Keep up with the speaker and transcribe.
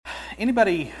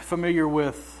Anybody familiar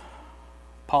with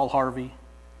Paul Harvey?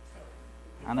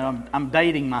 I know I'm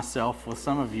dating myself with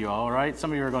some of you all, right?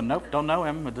 Some of you are going, nope, don't know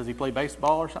him. Does he play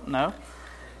baseball or something? No.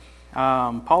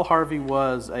 Paul Harvey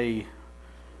was a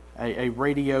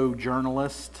radio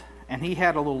journalist, and he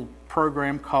had a little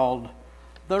program called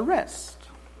The Rest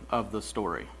of the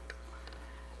Story.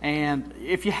 And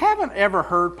if you haven't ever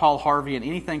heard Paul Harvey and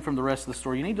anything from the rest of the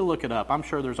story, you need to look it up. I'm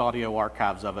sure there's audio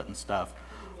archives of it and stuff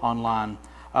online.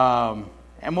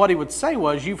 And what he would say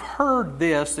was, you've heard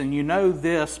this and you know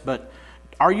this, but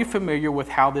are you familiar with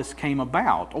how this came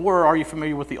about? Or are you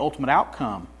familiar with the ultimate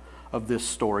outcome of this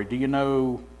story? Do you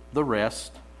know the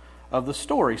rest of the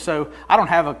story? So I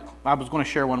was going to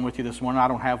share one with you this morning. I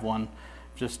don't have one.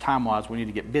 Just time-wise, we need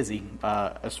to get busy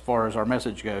as far as our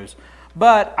message goes.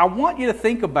 But I want you to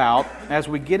think about, as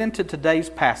we get into today's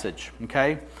passage,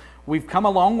 okay? We've come a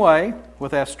long way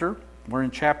with Esther. We're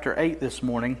in chapter 8 this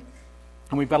morning,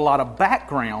 and we've got a lot of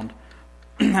background.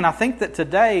 And I think that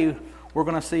today we're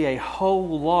going to see a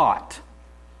whole lot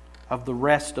of the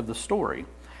rest of the story.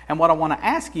 And what I want to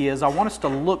ask you is, I want us to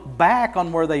look back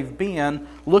on where they've been,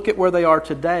 look at where they are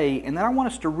today, and then I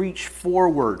want us to reach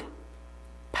forward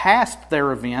past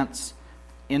their events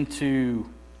into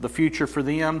the future for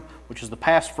them, which is the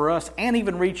past for us, and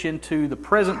even reach into the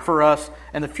present for us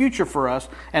and the future for us,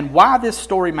 and why this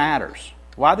story matters.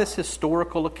 Why this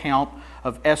historical account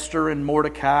of Esther and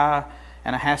Mordecai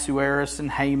and Ahasuerus and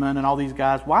Haman and all these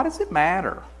guys, why does it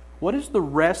matter? What is the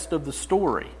rest of the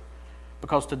story?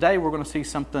 Because today we're going to see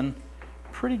something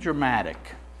pretty dramatic,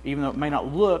 even though it may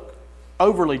not look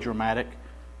overly dramatic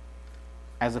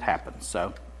as it happens.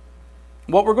 So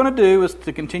what we're going to do is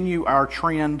to continue our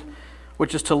trend,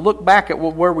 which is to look back at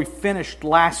where we finished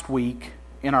last week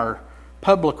in our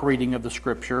public reading of the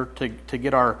Scripture to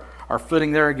get our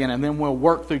footing there again. And then we'll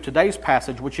work through today's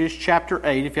passage, which is chapter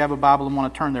 8. If you have a Bible and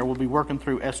want to turn there, we'll be working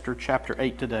through Esther chapter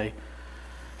 8 today.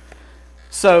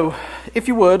 So, if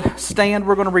you would, stand.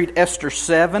 We're going to read Esther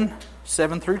 7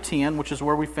 through 10, which is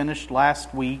where we finished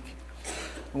last week.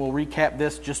 We'll recap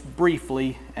this just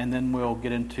briefly, and then we'll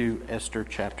get into Esther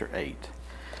chapter 8.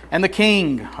 And the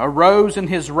king arose in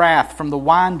his wrath from the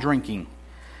wine drinking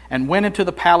and went into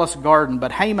the palace garden.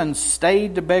 But Haman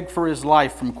stayed to beg for his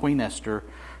life from Queen Esther,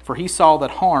 for he saw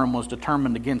that harm was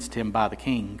determined against him by the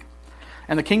king.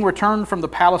 And the king returned from the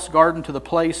palace garden to the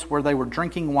place where they were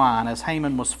drinking wine, as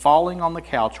Haman was falling on the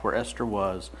couch where Esther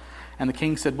was. And the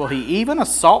king said, "Will he even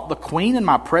assault the queen in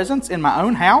my presence, in my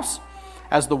own house?"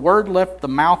 As the word left the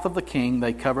mouth of the king,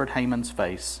 they covered Haman's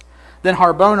face. Then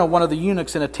Harbona, one of the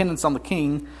eunuchs in attendance on the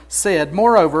king, said,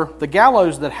 "Moreover, the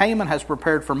gallows that Haman has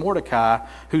prepared for Mordecai,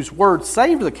 whose word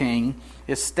saved the king,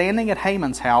 is standing at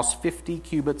Haman's house 50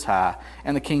 cubits high."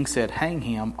 And the king said, "Hang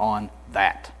him on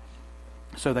that."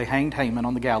 So they hanged Haman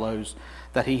on the gallows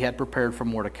that he had prepared for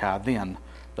Mordecai. Then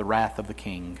the wrath of the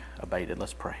king abated.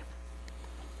 Let's pray.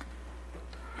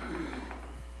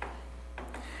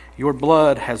 Your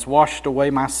blood has washed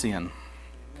away my sin.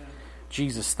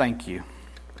 Jesus, thank you.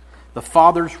 The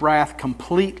Father's wrath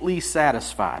completely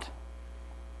satisfied.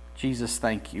 Jesus,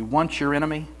 thank you. Once your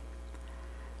enemy,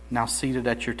 now seated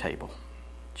at your table.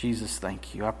 Jesus,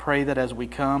 thank you. I pray that as we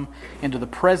come into the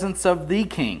presence of the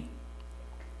King,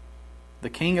 the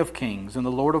King of Kings and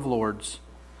the Lord of Lords,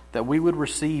 that we would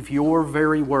receive your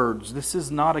very words. This is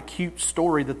not a cute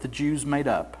story that the Jews made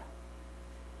up.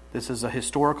 This is a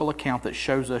historical account that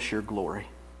shows us your glory.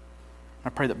 I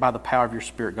pray that by the power of your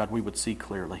Spirit, God, we would see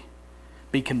clearly,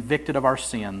 be convicted of our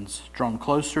sins, drawn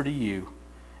closer to you,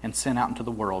 and sent out into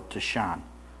the world to shine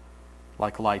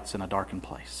like lights in a darkened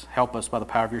place. Help us by the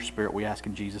power of your Spirit, we ask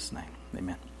in Jesus' name.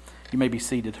 Amen. You may be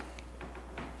seated.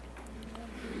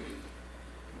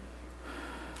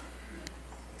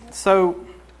 So,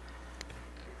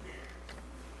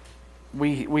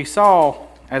 we saw,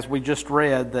 as we just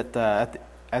read, that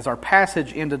as our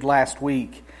passage ended last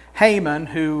week, Haman,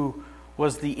 who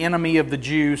was the enemy of the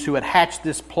Jews, who had hatched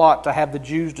this plot to have the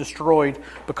Jews destroyed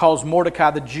because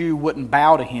Mordecai the Jew wouldn't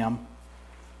bow to him,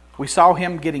 we saw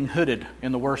him getting hooded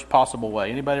in the worst possible way.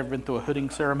 Anybody ever been through a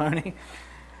hooding ceremony?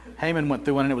 Haman went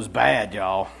through one and it was bad,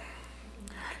 y'all.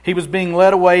 He was being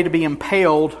led away to be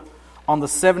impaled on the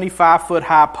 75-foot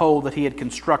high pole that he had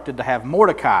constructed to have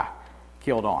Mordecai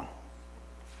killed on.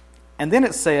 And then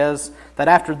it says that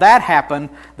after that happened,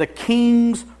 the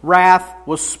king's wrath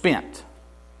was spent.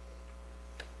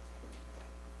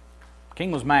 The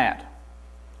king was mad.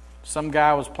 Some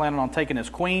guy was planning on taking his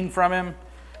queen from him,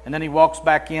 and then he walks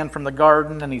back in from the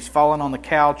garden and he's fallen on the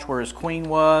couch where his queen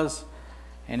was,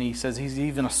 and he says he's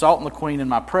even assaulting the queen in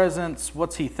my presence.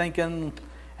 What's he thinking?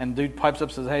 and dude pipes up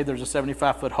and says, hey, there's a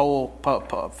 75-foot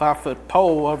 5-foot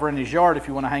pole over in his yard if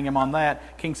you want to hang him on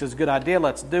that. King says, good idea,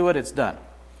 let's do it, it's done.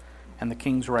 And the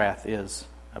king's wrath is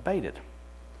abated.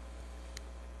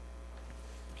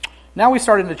 Now we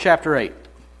start into chapter 8.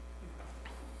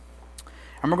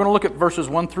 And we're going to look at verses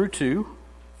 1 through 2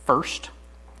 first.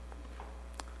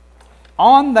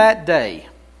 On that day,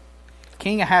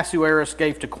 King Ahasuerus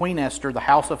gave to Queen Esther the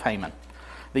house of Haman,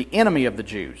 the enemy of the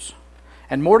Jews.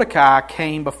 And Mordecai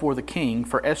came before the king,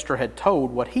 for Esther had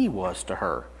told what he was to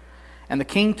her. And the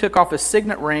king took off his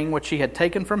signet ring, which he had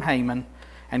taken from Haman,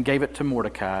 and gave it to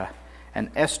Mordecai.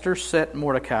 And Esther set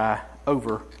Mordecai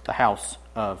over the house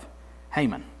of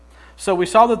Haman. So we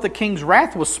saw that the king's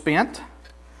wrath was spent,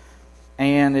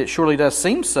 and it surely does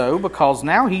seem so, because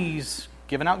now he's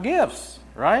giving out gifts,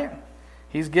 right?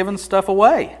 He's giving stuff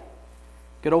away.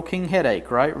 Good old King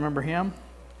Headache, right? Remember him?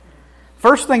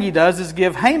 First thing he does is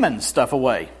give Haman stuff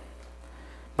away.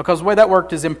 Because the way that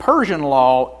worked is in Persian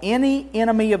law, any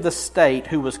enemy of the state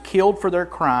who was killed for their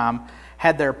crime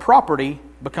had their property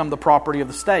become the property of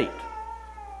the state.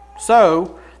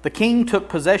 So, the king took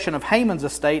possession of Haman's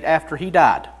estate after he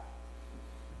died.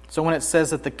 So when it says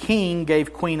that the king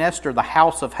gave Queen Esther the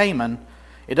house of Haman,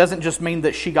 it doesn't just mean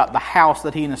that she got the house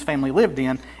that he and his family lived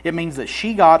in. It means that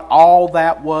she got all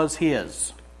that was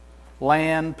his.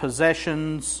 Land,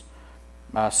 possessions,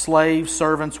 slaves,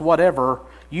 servants, whatever,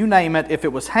 you name it. If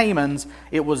it was Haman's,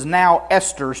 it was now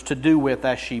Esther's to do with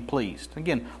as she pleased.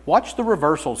 Again, watch the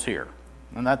reversals here.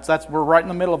 And that's we're right in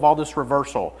the middle of all this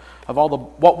reversal of all the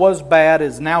what was bad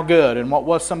is now good, and what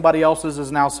was somebody else's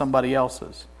is now somebody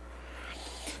else's.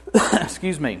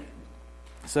 Excuse me.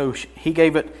 So he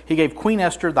gave Queen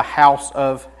Esther the house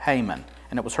of Haman,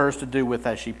 and it was hers to do with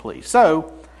as she pleased.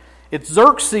 So it's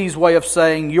Xerxes' way of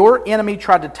saying, your enemy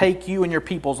tried to take you and your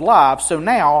people's lives, so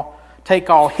now take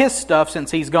all his stuff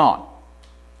since he's gone.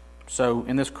 So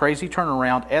in this crazy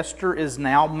turnaround, Esther is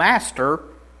now master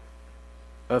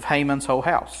of Haman's whole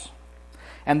house.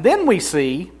 And then we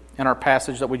see, in our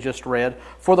passage that we just read,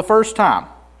 for the first time,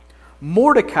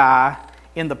 Mordecai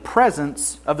in the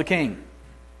presence of the king.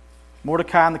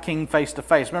 Mordecai and the king face to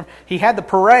face. Remember, he had the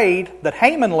parade that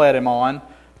Haman led him on,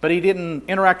 but he didn't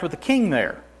interact with the king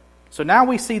there. So now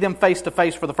we see them face to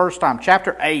face for the first time.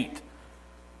 Chapter 8.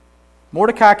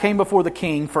 Mordecai came before the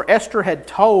king, for Esther had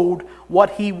told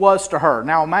what he was to her.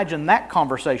 Now imagine that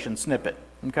conversation snippet.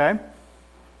 Okay?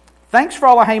 Thanks for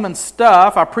all of Haman's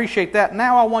stuff. I appreciate that.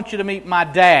 Now I want you to meet my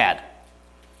dad.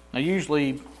 Now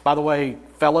usually, by the way,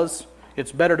 fellas,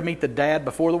 it's better to meet the dad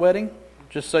before the wedding,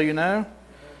 just so you know.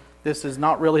 This is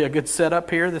not really a good setup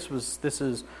here. This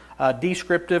is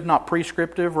descriptive, not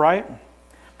prescriptive, right?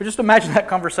 But just imagine that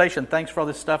conversation. Thanks for all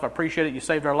this stuff. I appreciate it. You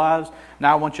saved our lives.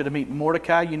 Now I want you to meet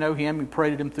Mordecai. You know him. You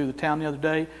paraded him through the town the other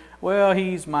day. Well,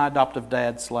 he's my adoptive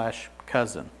dad /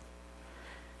 cousin.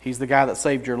 He's the guy that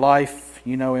saved your life.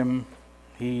 You know him.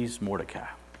 He's Mordecai.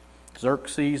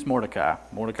 Xerxes, Mordecai.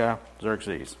 Mordecai,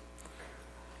 Xerxes.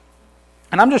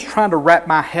 And I'm just trying to wrap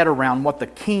my head around what the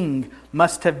king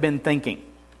must have been thinking.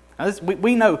 Now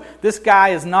we know this guy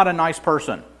is not a nice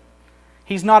person.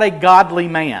 He's not a godly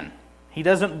man. He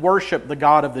doesn't worship the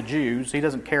God of the Jews. He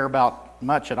doesn't care about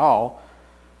much at all.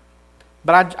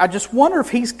 But I just wonder if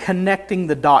he's connecting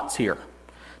the dots here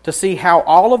to see how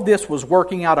all of this was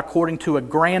working out according to a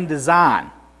grand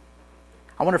design.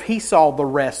 I wonder if he saw the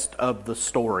rest of the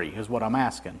story, is what I'm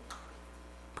asking.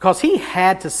 Because he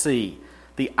had to see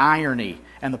the irony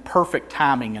and the perfect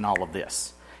timing in all of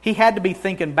this. He had to be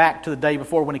thinking back to the day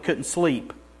before when he couldn't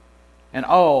sleep. And,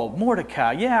 oh,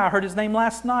 Mordecai, yeah, I heard his name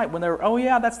last night when they were, oh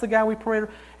yeah, that's the guy we prayed,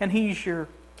 and he's your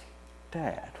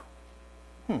dad.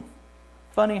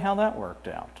 Funny how that worked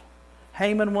out.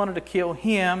 Haman wanted to kill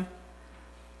him.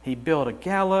 He built a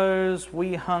gallows.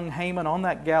 We hung Haman on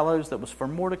that gallows that was for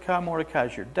Mordecai.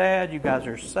 Mordecai's your dad. You guys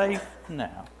are safe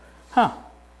now.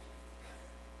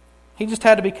 He just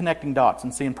had to be connecting dots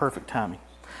and seeing perfect timing.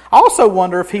 I also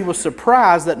wonder if he was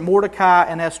surprised that Mordecai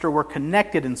and Esther were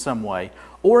connected in some way,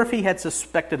 or if he had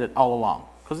suspected it all along.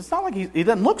 Because it's not like he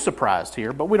doesn't look surprised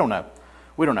here, but we don't know.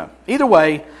 We don't know. Either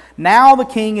way, now the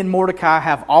king and Mordecai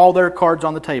have all their cards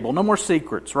on the table. No more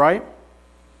secrets, right?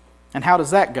 And how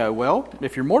does that go? Well,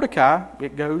 if you're Mordecai,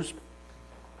 it goes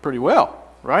pretty well,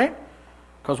 right?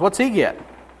 Because what's he get?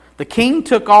 The king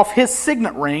took off his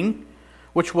signet ring,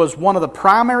 which was one of the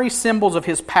primary symbols of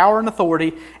his power and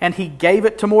authority, and he gave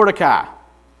it to Mordecai.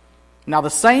 Now the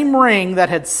same ring that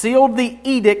had sealed the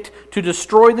edict to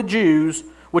destroy the Jews,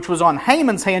 which was on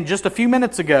Haman's hand just a few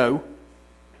minutes ago,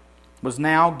 was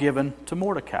now given to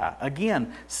Mordecai.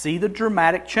 Again, see the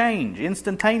dramatic change,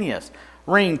 instantaneous.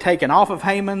 Ring taken off of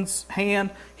Haman's hand,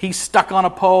 he's stuck on a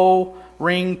pole.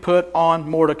 ring put on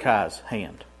Mordecai's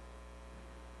hand.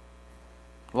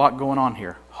 A lot going on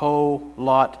here. Whole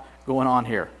lot going on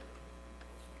here.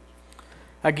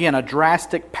 Again, a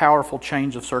drastic, powerful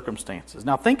change of circumstances.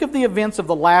 Now think of the events of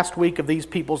the last week of these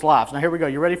people's lives. Now here we go.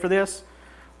 You ready for this?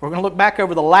 We're going to look back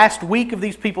over the last week of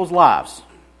these people's lives.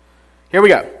 Here we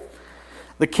go.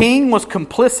 The king was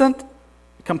complicit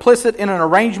in an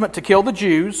arrangement to kill the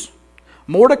Jews.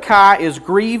 Mordecai is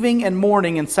grieving and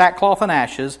mourning in sackcloth and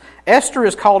ashes. Esther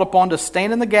is called upon to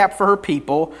stand in the gap for her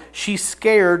people. She's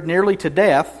scared nearly to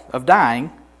death of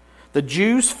dying. The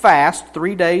Jews fast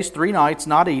 3 days, 3 nights,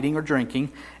 not eating or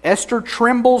drinking. Esther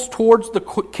trembles towards the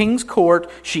king's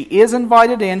court. She is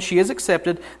invited in. She is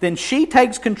accepted. Then she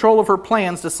takes control of her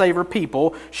plans to save her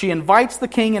people. She invites the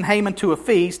king and Haman to a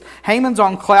feast. Haman's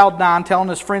on cloud 9 telling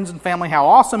his friends and family how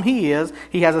awesome he is.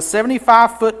 He has a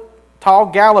 75-foot tall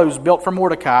gallows built for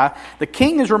Mordecai. The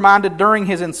king is reminded during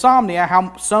his insomnia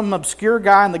how some obscure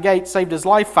guy in the gate saved his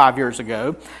life 5 years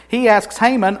ago. He asks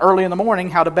Haman early in the morning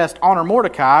how to best honor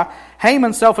Mordecai.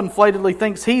 Haman self-inflatedly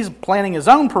thinks he's planning his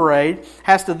own parade,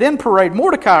 has to then parade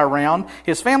Mordecai around.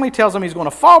 His family tells him he's going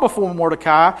to fall before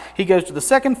Mordecai. He goes to the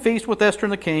second feast with Esther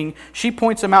and the king. She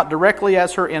points him out directly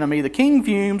as her enemy. The king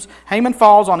fumes. Haman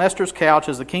falls on Esther's couch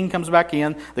as the king comes back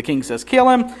in. The king says, kill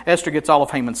him. Esther gets all of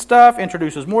Haman's stuff,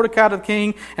 introduces Mordecai to the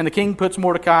king, and the king puts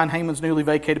Mordecai in Haman's newly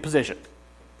vacated position.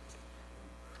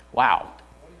 Wow.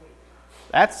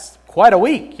 That's quite a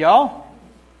week, y'all.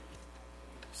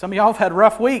 Some of y'all have had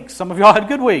rough weeks. Some of y'all had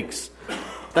good weeks.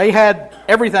 They had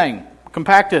everything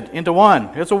compacted into one.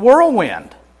 It's a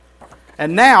whirlwind.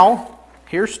 And now,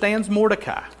 here stands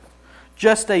Mordecai,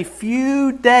 just a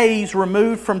few days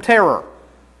removed from terror,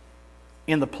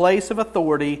 in the place of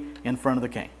authority in front of the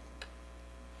king.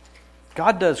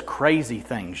 God does crazy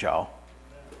things, y'all.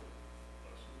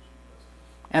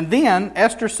 And then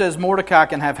Esther says Mordecai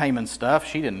can have Haman's stuff.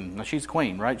 She's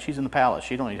queen, right? She's in the palace.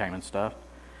 She don't need Haman's stuff.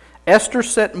 Esther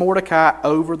set Mordecai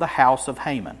over the house of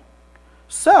Haman.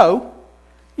 So,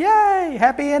 yay,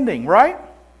 happy ending, right?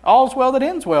 All's well that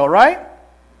ends well, right?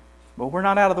 But we're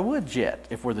not out of the woods yet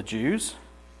if we're the Jews,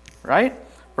 right?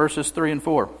 Verses 3 and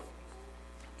 4.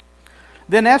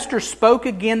 Then Esther spoke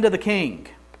again to the king.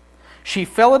 She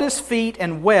fell at his feet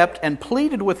and wept and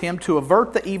pleaded with him to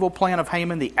avert the evil plan of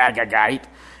Haman the Agagite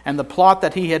and the plot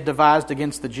that he had devised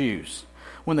against the Jews.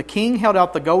 When the king held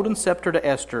out the golden scepter to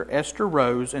Esther, Esther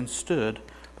rose and stood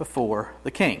before the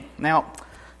king. Now,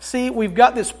 see, we've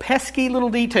got this pesky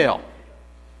little detail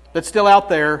that's still out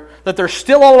there, that there's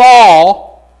still a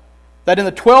law that in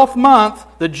the 12th month,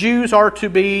 the Jews are to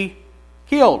be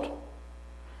killed.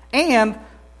 And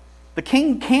the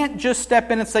king can't just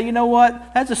step in and say, you know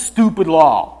what, that's a stupid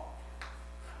law.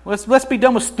 Let's be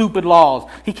done with stupid laws.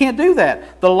 He can't do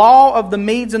that. The law of the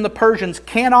Medes and the Persians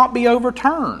cannot be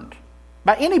overturned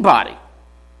by anybody,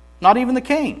 not even the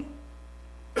king.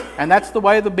 And that's the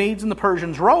way the Medes and the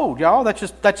Persians rolled, y'all. That's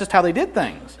just how they did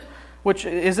things. Which,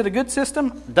 is it a good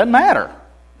system? Doesn't matter.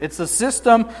 It's a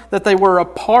system that they were a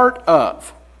part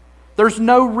of. There's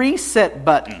no reset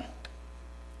button.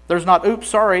 There's not, oops,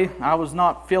 sorry, I was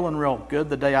not feeling real good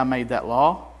the day I made that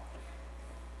law.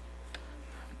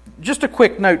 Just a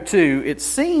quick note too, it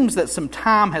seems that some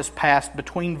time has passed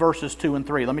between verses 2 and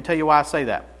 3. Let me tell you why I say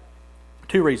that.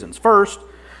 2 reasons. First,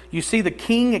 you see the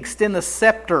king extend the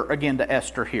scepter again to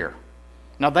Esther here.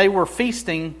 Now they were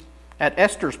feasting at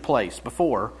Esther's place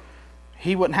before.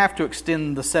 He wouldn't have to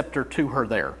extend the scepter to her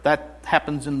there. That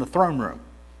happens in the throne room.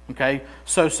 Okay,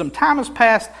 so some time has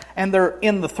passed and they're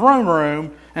in the throne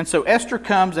room, and so Esther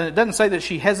comes, and it doesn't say that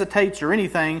she hesitates or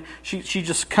anything. She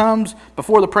just comes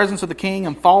before the presence of the king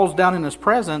and falls down in his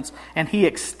presence, and he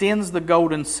extends the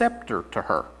golden scepter to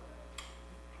her.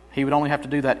 He would only have to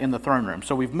do that in the throne room.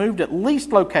 So we've moved at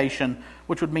least location,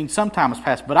 which would mean some time has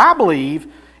passed. But I believe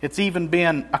it's even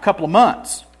been a couple of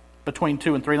months between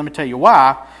 2 and 3. Let me tell you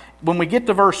why. When we get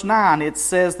to verse 9, it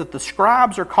says that the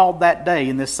scribes are called that day,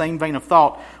 in this same vein of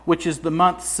thought, which is the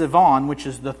month Sivan, which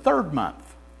is the 3rd month.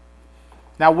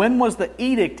 Now, when was the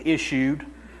edict issued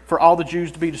for all the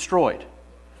Jews to be destroyed?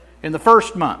 In the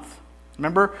 1st month.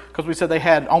 Remember? Because we said they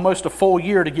had almost a full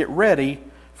year to get ready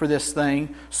for this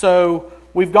thing. So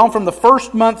we've gone from the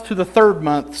 1st month to the 3rd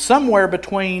month, somewhere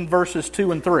between verses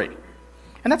 2 and 3.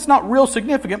 And that's not real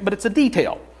significant, but it's a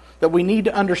detail that we need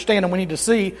to understand, and we need to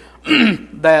see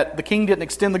that the king didn't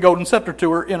extend the golden scepter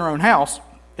to her in her own house.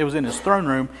 It was in his throne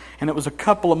room, and it was a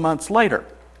couple of months later.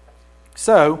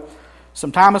 So,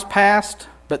 some time has passed,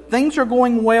 but things are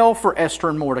going well for Esther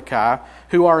and Mordecai,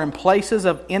 who are in places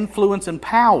of influence and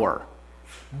power.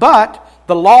 But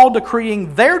the law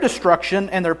decreeing their destruction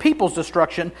and their people's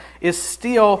destruction is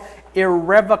still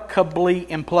irrevocably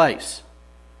in place.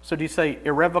 So do you say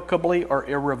irrevocably or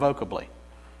irrevocably?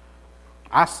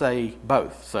 I say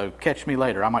both, so catch me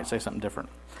later. I might say something different.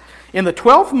 In the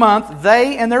 12th month,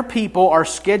 they and their people are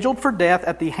scheduled for death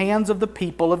at the hands of the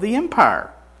people of the empire.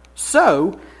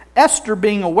 So, Esther,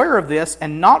 being aware of this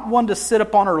and not one to sit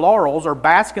upon her laurels or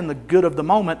bask in the good of the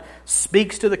moment,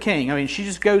 speaks to the king. I mean, she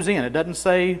just goes in. It doesn't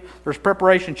say there's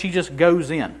preparation. She just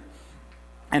goes in.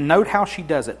 And note how she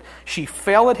does it. She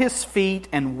fell at his feet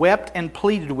and wept and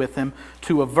pleaded with him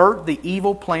to avert the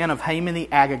evil plan of Haman the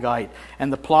Agagite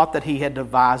and the plot that he had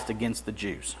devised against the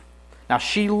Jews. Now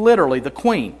she literally, the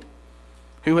queen,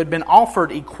 who had been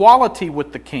offered equality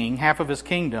with the king, half of his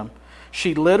kingdom,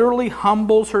 she literally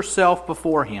humbles herself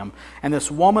before him. And this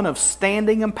woman of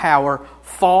standing and power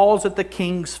falls at the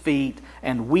king's feet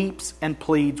and weeps and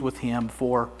pleads with him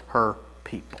for her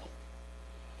people.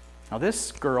 Now,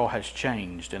 this girl has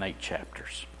changed in 8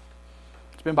 chapters.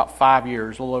 It's been about 5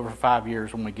 years, a little over 5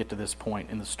 years when we get to this point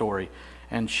in the story,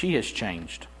 and she has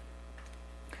changed.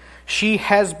 She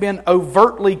has been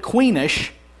overtly queenish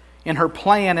in her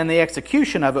plan and the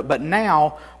execution of it, but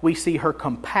now we see her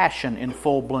compassion in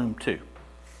full bloom too.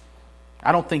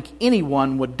 I don't think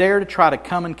anyone would dare to try to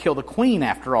come and kill the queen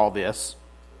after all this,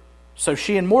 so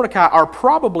she and Mordecai are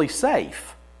probably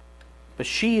safe, but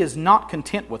she is not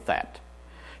content with that.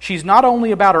 She's not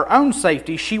only about her own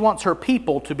safety, she wants her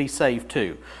people to be saved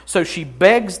too. So she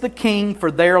begs the king for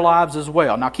their lives as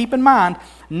well. Now keep in mind,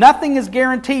 nothing is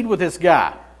guaranteed with this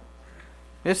guy.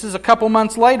 This is a couple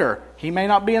months later. He may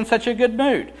not be in such a good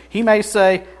mood. He may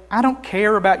say, I don't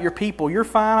care about your people. You're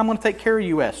fine. I'm going to take care of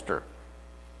you, Esther.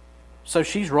 So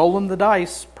she's rolling the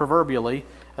dice, proverbially,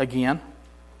 again.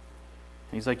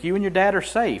 He's like, you and your dad are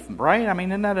safe, right? I mean,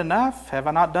 isn't that enough? Have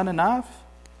I not done enough?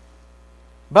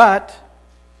 But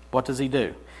what does he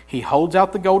do? He holds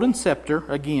out the golden scepter,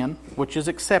 again, which is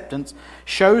acceptance,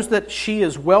 shows that she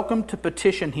is welcome to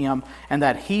petition him and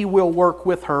that he will work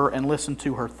with her and listen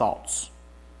to her thoughts.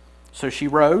 So she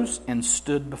rose and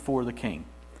stood before the king.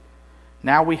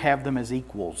 Now we have them as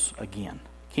equals again,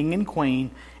 king and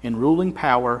queen in ruling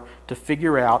power to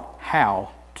figure out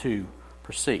how to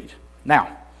proceed.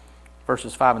 Now,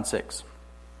 verses 5 and 6.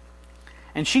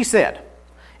 And she said,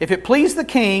 if it please the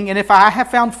king, and if I have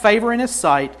found favor in his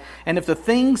sight, and if the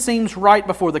thing seems right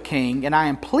before the king, and I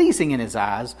am pleasing in his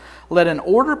eyes, let an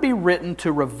order be written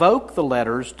to revoke the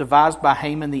letters devised by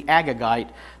Haman the Agagite,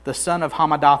 the son of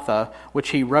Hammedatha, which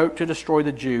he wrote to destroy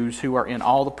the Jews who are in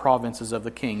all the provinces of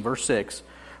the king. Verse 6,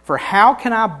 for how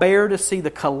can I bear to see the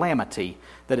calamity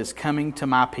that is coming to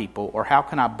my people, or how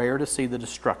can I bear to see the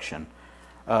destruction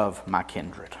of my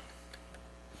kindred?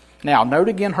 Now, note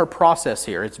again her process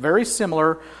here. It's very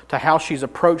similar to how she's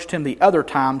approached him the other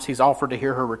times he's offered to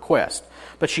hear her request.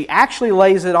 But she actually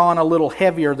lays it on a little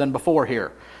heavier than before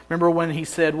here. Remember when he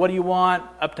said, what do you want?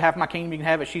 Up to half my kingdom you can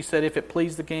have it. She said, if it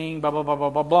please the king, blah, blah, blah, blah,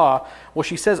 blah, blah. Well,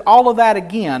 she says all of that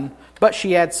again, but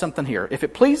she adds something here. If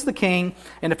it please the king,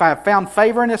 and if I have found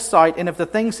favor in his sight, and if the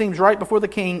thing seems right before the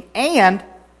king, and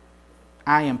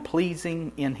I am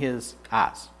pleasing in his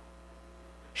eyes.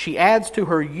 She adds to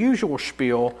her usual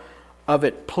spiel of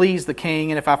it please the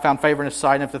king, and if I found favor in his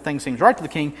sight, and if the thing seems right to the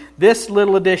king, this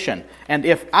little addition, and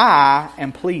if I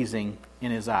am pleasing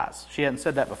in his eyes. She hadn't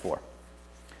said that before.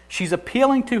 She's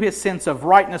appealing to his sense of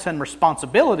rightness and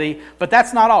responsibility, but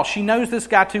that's not all. She knows this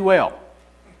guy too well.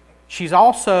 She's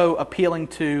also appealing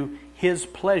to his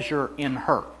pleasure in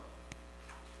her.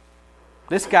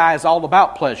 This guy is all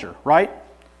about pleasure, right?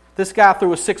 This guy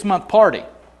threw a 6-month party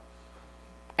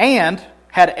and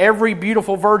had every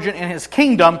beautiful virgin in his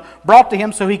kingdom brought to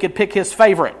him so he could pick his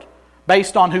favorite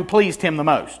based on who pleased him the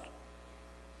most.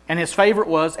 And his favorite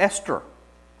was Esther.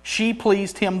 She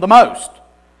pleased him the most.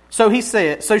 So she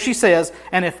says,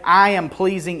 and if I am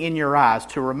pleasing in your eyes,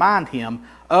 to remind him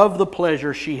of the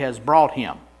pleasure she has brought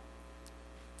him.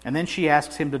 And then she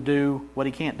asks him to do what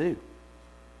he can't do.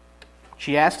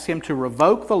 She asks him to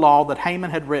revoke the law that Haman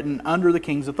had written under the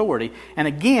king's authority. And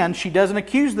again, she doesn't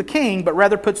accuse the king, but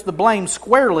rather puts the blame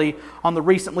squarely on the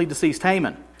recently deceased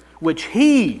Haman, which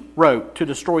he wrote to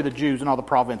destroy the Jews in all the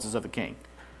provinces of the king.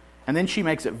 And then she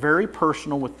makes it very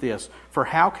personal with this, for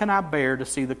how can I bear to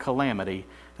see the calamity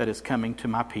that is coming to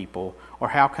my people, or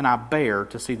how can I bear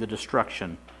to see the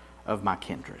destruction of my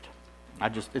kindred?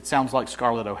 It sounds like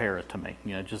Scarlett O'Hara to me.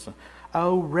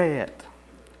 Oh, Rhett,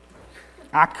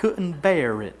 I couldn't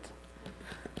bear it.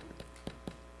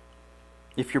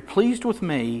 If you're pleased with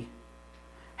me,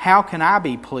 how can I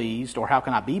be pleased, or how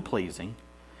can I be pleasing,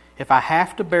 if I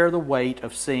have to bear the weight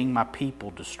of seeing my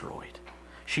people destroyed?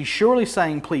 She's surely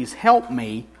saying, please help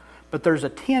me, but there's a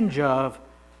tinge of,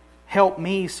 help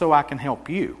me so I can help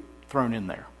you thrown in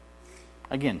there.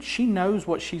 Again, she knows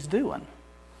what she's doing.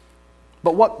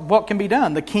 But what can be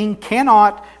done? The king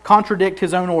cannot contradict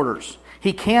his own orders.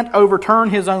 He can't overturn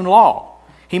his own law.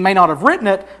 He may not have written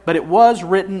it, but it was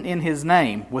written in his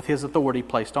name with his authority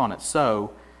placed on it.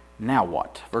 So, now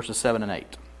what? Verses 7 and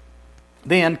 8.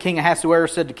 Then King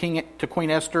Ahasuerus said to Queen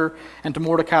Esther and to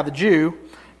Mordecai the Jew,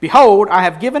 "Behold, I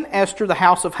have given Esther the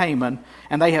house of Haman,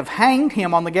 and they have hanged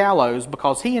him on the gallows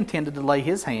because he intended to lay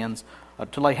hands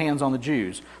on the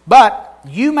Jews. But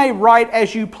you may write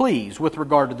as you please with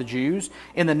regard to the Jews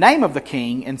in the name of the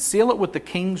king, and seal it with the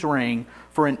king's ring.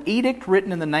 For an edict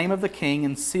written in the name of the king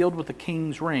and sealed with the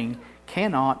king's ring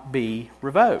cannot be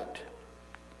revoked."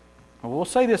 Well, we'll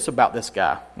say this about this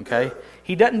guy, okay?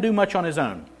 He doesn't do much on his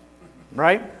own,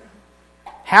 right?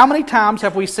 How many times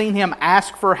have we seen him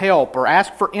ask for help or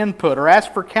ask for input or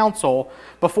ask for counsel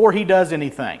before he does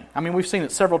anything? I mean, we've seen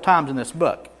it several times in this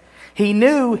book. He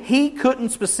knew he couldn't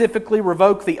specifically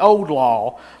revoke the old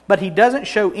law, but he doesn't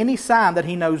show any sign that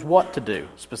he knows what to do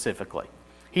specifically.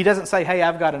 He doesn't say, "Hey,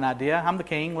 I've got an idea. I'm the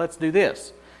king. Let's do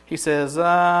this." He says,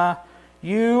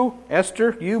 "You,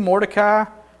 Esther, you, Mordecai,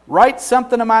 write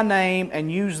something in my name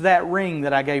and use that ring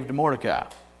that I gave to Mordecai."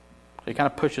 So he kind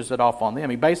of pushes it off on them.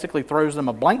 He basically throws them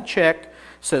a blank check,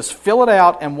 says fill it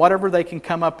out, and whatever they can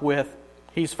come up with,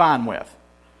 he's fine with.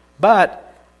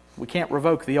 But we can't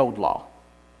revoke the old law.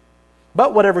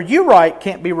 But whatever you write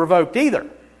can't be revoked either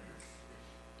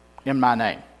in my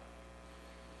name.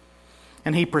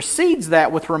 And he precedes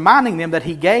that with reminding them that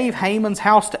he gave Haman's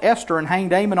house to Esther and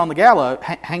hanged Haman on the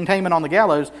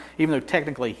gallows, even though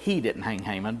technically he didn't hang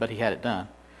Haman, but he had it done.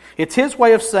 It's his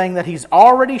way of saying that he's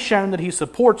already shown that he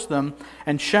supports them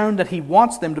and shown that he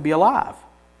wants them to be alive.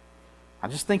 I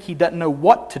just think he doesn't know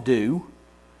what to do,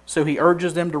 so he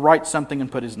urges them to write something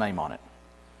and put his name on it.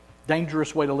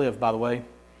 Dangerous way to live, by the way.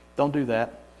 Don't do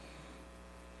that.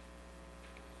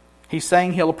 He's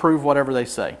saying he'll approve whatever they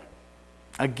say.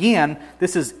 Again,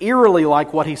 this is eerily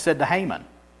like what he said to Haman.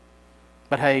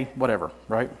 But hey, whatever,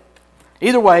 right?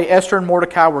 Either way, Esther and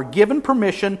Mordecai were given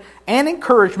permission and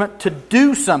encouragement to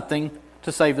do something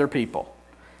to save their people.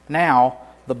 Now,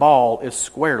 the ball is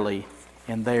squarely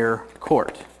in their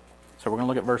court. So we're going to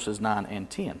look at verses 9 and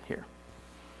 10 here.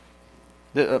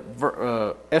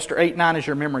 Esther 8-9 is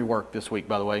your memory work this week,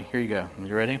 by the way. Here you go.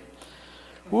 You ready?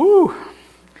 Woo!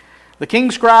 The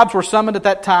king's scribes were summoned at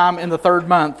that time in the 3rd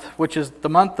month, which is the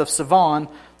month of Sivan.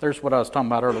 There's what I was talking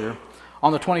about earlier.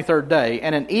 On the 23rd day,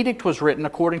 and an edict was written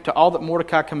according to all that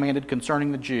Mordecai commanded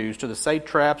concerning the Jews, to the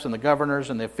satraps and the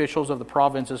governors and the officials of the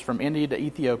provinces from India to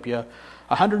Ethiopia,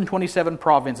 127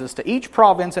 provinces, to each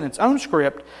province in its own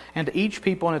script, and to each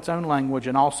people in its own language,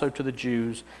 and also to the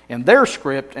Jews in their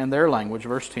script and their language.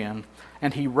 Verse 10,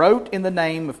 and he wrote in the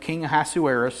name of King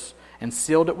Ahasuerus, and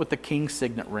sealed it with the king's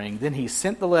signet ring. Then he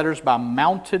sent the letters by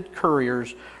mounted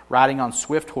couriers riding on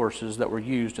swift horses that were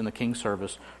used in the king's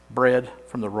service, bred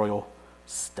from the royal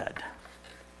stud.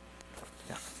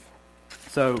 Yeah.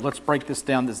 So let's break this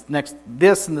down. This next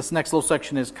little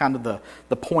section is kind of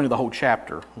the point of the whole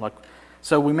chapter.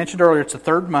 So we mentioned earlier it's the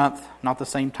 3rd month, not the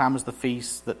same time as the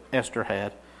feast that Esther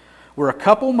had. We're a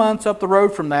couple months up the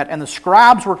road from that, and the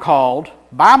scribes were called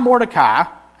by Mordecai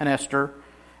and Esther.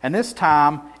 And this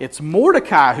time, it's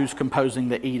Mordecai who's composing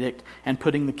the edict and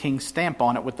putting the king's stamp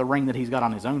on it with the ring that he's got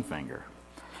on his own finger.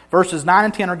 Verses 9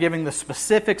 and 10 are giving the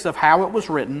specifics of how it was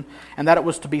written, and that it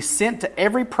was to be sent to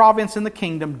every province in the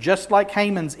kingdom, just like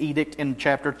Haman's edict in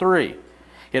chapter 3.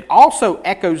 It also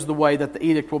echoes the way that the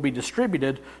edict will be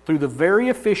distributed through the very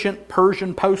efficient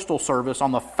Persian postal service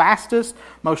on the fastest,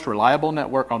 most reliable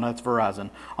network, that's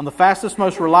Verizon, on the fastest,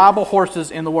 most reliable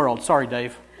horses in the world. Sorry,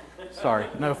 Dave. Sorry,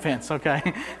 no offense,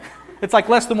 okay? It's like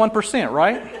less than 1%,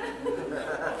 right?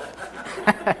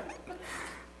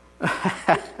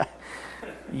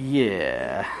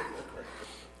 Yeah.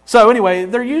 So anyway,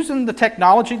 they're using the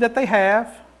technology that they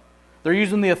have, they're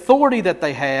using the authority that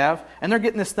they have, and they're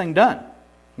getting this thing done,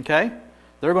 okay?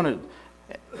 They're going to,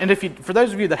 and for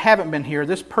those of you that haven't been here,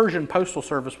 this Persian postal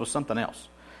service was something else.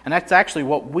 And that's actually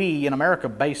what we in America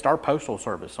based our postal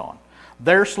service on.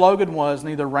 Their slogan was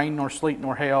neither rain nor sleet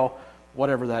nor hail,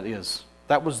 whatever that is.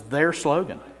 That was their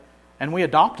slogan. And we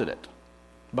adopted it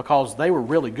because they were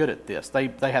really good at this. They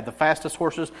had the fastest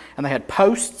horses, and they had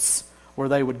posts where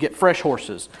they would get fresh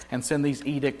horses and send these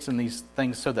edicts and these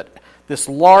things so that this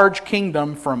large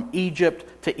kingdom from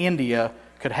Egypt to India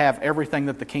could have everything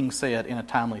that the king said in a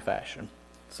timely fashion.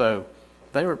 So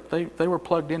they were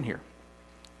plugged in here.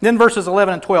 Then verses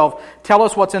 11 and 12 tell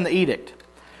us what's in the edict.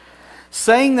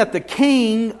 Saying that the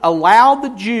king allowed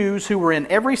the Jews who were in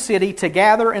every city to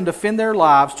gather and defend their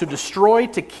lives, to destroy,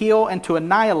 to kill, and to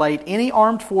annihilate any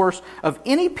armed force of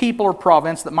any people or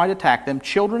province that might attack them,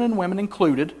 children and women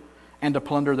included, and to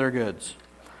plunder their goods.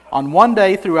 On one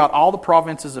day throughout all the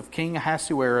provinces of King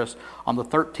Ahasuerus, on the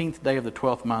 13th day of the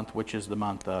 12th month, which is the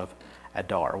month of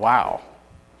Adar. Wow.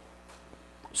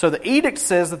 So the edict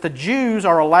says that the Jews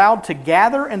are allowed to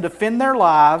gather and defend their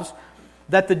lives,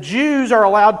 that the Jews are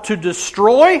allowed to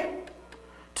destroy,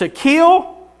 to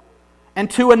kill, and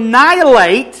to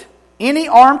annihilate any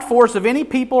armed force of any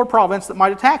people or province that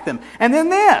might attack them. And then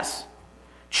this,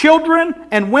 children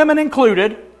and women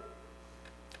included,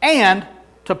 and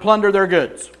to plunder their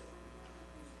goods.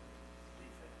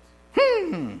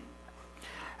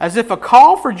 As if a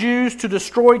call for Jews to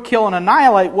destroy, kill, and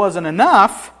annihilate wasn't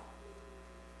enough,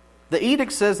 the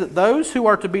edict says that those who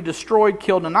are to be destroyed,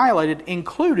 killed, and annihilated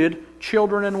included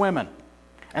children and women,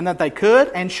 and that they could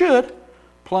and should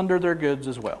plunder their goods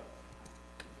as well.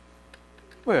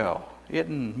 Well,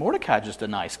 isn't Mordecai just a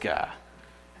nice guy?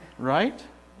 Right?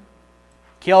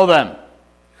 Kill them.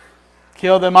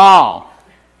 Kill them all.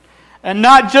 And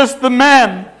not just the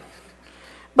men,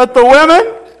 but the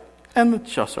women and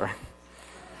the... Oh, sorry.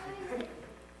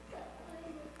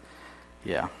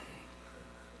 Yeah.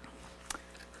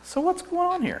 So what's going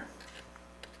on here?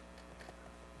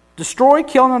 Destroy,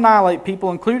 kill, and annihilate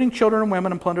people, including children and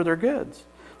women, and plunder their goods.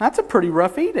 That's a pretty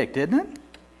rough edict, isn't it?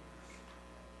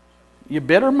 You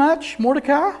bitter much,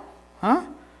 Mordecai? Huh?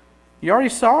 You already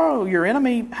saw your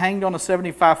enemy hanged on a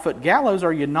 75-foot gallows.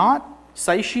 Are you not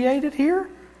satiated here?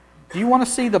 Do you want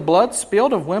to see the blood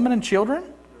spilled of women and children?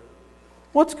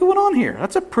 What's going on here?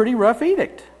 That's a pretty rough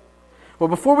edict. Well,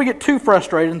 before we get too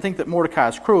frustrated and think that Mordecai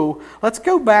is cruel, let's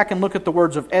go back and look at the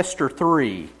words of Esther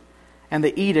 3 and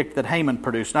the edict that Haman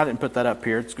produced. And I didn't put that up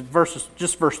here. It's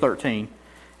just verse 13.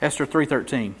 Esther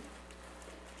 3:13.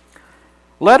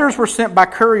 Letters were sent by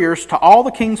couriers to all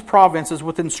the king's provinces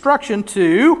with instruction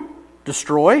to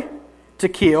destroy, to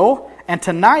kill, and to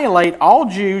annihilate all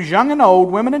Jews, young and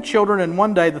old, women and children, in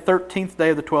one day, the 13th day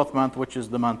of the 12th month, which is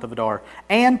the month of Adar,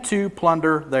 and to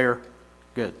plunder their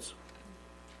goods.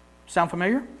 Sound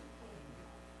familiar?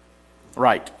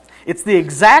 Right. It's the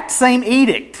exact same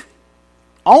edict,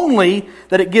 only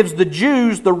that it gives the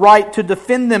Jews the right to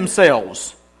defend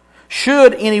themselves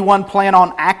should anyone plan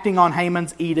on acting on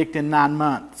Haman's edict in 9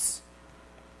 months.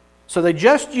 So they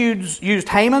just used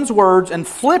Haman's words and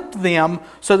flipped them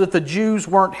so that the Jews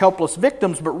weren't helpless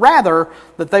victims, but rather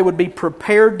that they would be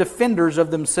prepared defenders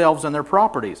of themselves and their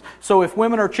properties. So if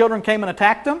women or children came and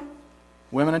attacked them,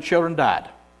 women and children died,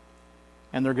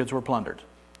 and their goods were plundered.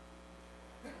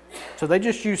 So they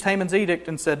just used Haman's edict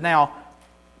and said, now,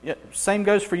 same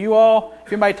goes for you all.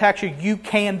 If anybody attacks you, you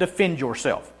can defend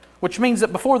yourself. Which means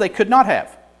that before they could not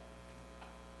have.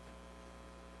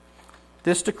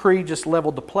 This decree just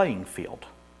leveled the playing field.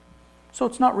 So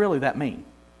it's not really that mean.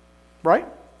 Right?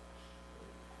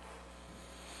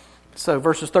 So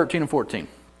verses 13 and 14.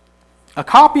 A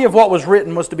copy of what was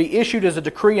written was to be issued as a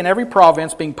decree in every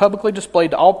province, being publicly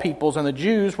displayed to all peoples, and the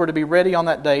Jews were to be ready on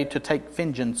that day to take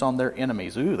vengeance on their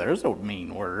enemies. Ooh, there's a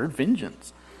mean word,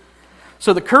 vengeance.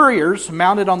 So the couriers,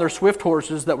 mounted on their swift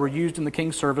horses that were used in the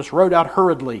king's service, rode out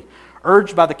hurriedly,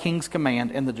 urged by the king's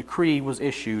command, and the decree was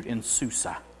issued in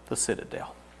Susa, the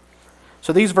citadel.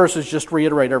 So these verses just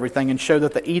reiterate everything and show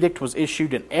that the edict was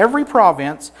issued in every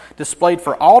province, displayed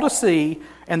for all to see,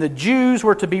 and the Jews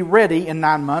were to be ready in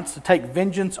 9 months to take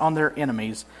vengeance on their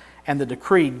enemies, and the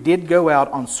decree did go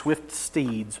out on swift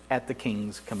steeds at the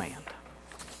king's command.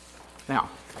 Now,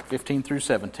 15 through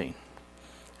 17,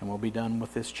 and we'll be done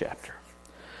with this chapter.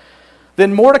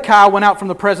 Then Mordecai went out from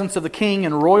the presence of the king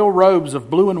in royal robes of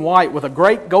blue and white, with a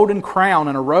great golden crown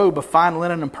and a robe of fine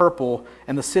linen and purple,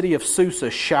 and the city of Susa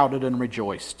shouted and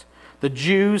rejoiced. The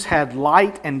Jews had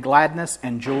light and gladness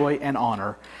and joy and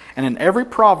honor. And in every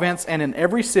province and in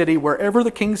every city, wherever the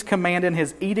king's command and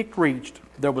his edict reached,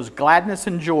 there was gladness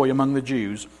and joy among the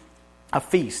Jews, a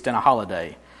feast and a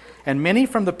holiday. And many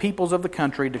from the peoples of the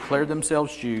country declared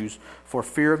themselves Jews, for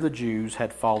fear of the Jews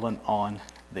had fallen on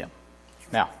them.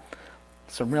 Now,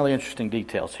 some really interesting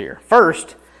details here.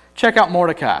 First, check out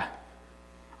Mordecai,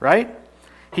 right?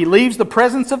 He leaves the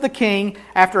presence of the king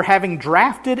after having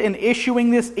drafted and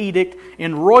issuing this edict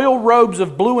in royal robes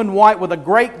of blue and white with a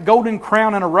great golden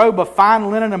crown and a robe of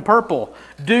fine linen and purple.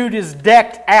 Dude is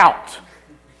decked out,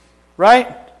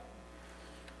 right?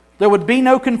 There would be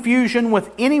no confusion with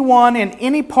anyone in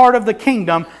any part of the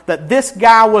kingdom that this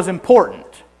guy was important.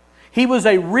 He was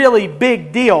a really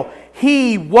big deal.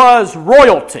 He was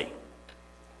royalty.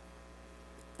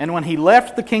 And when he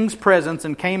left the king's presence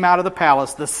and came out of the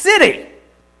palace, the city,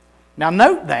 now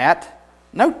note that,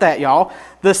 y'all,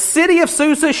 the city of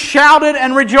Susa shouted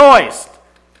and rejoiced.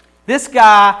 This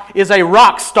guy is a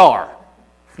rock star,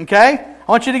 okay?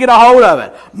 I want you to get a hold of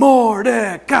it.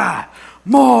 Mordecai,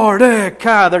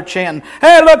 Mordecai. They're chanting,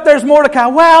 hey, look, there's Mordecai.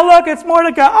 Wow, look, it's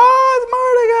Mordecai. Oh,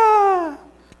 it's Mordecai.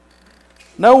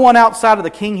 No one outside of the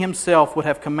king himself would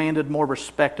have commanded more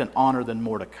respect and honor than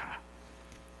Mordecai.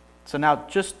 So now,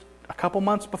 just a couple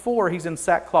months before, he's in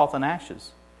sackcloth and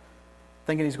ashes,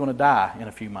 thinking he's going to die in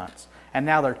a few months. And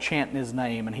now they're chanting his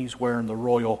name, and he's wearing the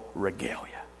royal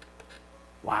regalia.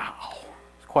 Wow.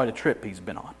 It's quite a trip he's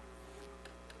been on.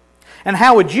 And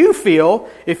how would you feel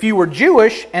if you were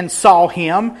Jewish and saw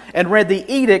him and read the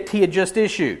edict he had just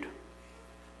issued?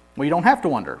 Well, you don't have to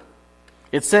wonder.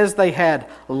 It says they had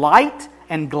light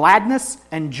and gladness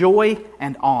and joy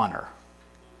and honor.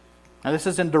 Now, this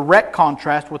is in direct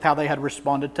contrast with how they had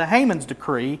responded to Haman's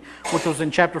decree, which was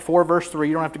in chapter 4, verse 3.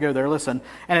 You don't have to go there. Listen.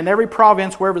 And in every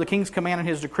province, wherever the king's command and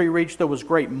his decree reached, there was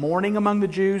great mourning among the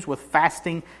Jews with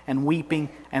fasting and weeping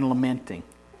and lamenting.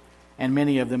 And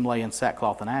many of them lay in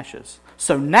sackcloth and ashes.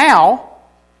 So now,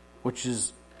 which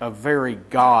is a very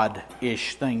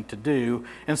God-ish thing to do,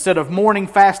 instead of mourning,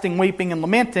 fasting, weeping, and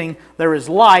lamenting, there is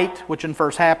light, which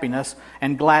infers happiness,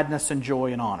 and gladness and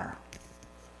joy and honor.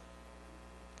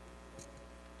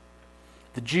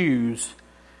 The Jews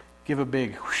give a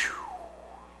big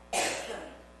whew.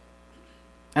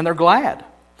 And they're glad.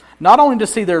 Not only to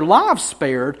see their lives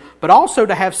spared, but also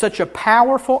to have such a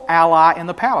powerful ally in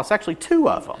the palace. Actually, two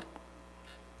of them.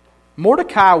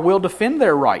 Mordecai will defend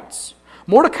their rights.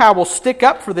 Mordecai will stick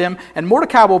up for them, and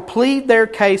Mordecai will plead their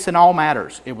case in all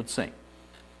matters, it would seem.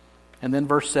 And then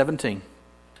verse 17.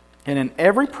 And in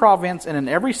every province and in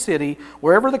every city,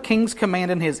 wherever the king's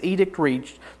command and his edict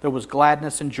reached, there was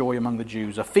gladness and joy among the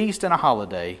Jews, a feast and a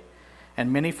holiday.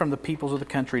 And many from the peoples of the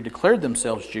country declared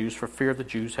themselves Jews for fear the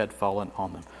Jews had fallen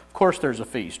on them. Of course there's a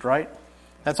feast, right?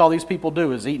 That's all these people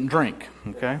do is eat and drink,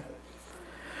 okay?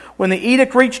 When the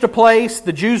edict reached a place,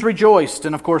 the Jews rejoiced,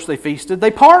 and of course they feasted.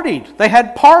 They partied. They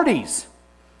had parties.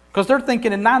 Because they're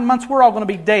thinking in 9 months we're all going to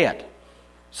be dead.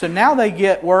 So now they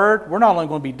get word, we're not only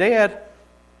going to be dead,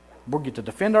 we'll get to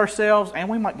defend ourselves, and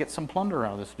we might get some plunder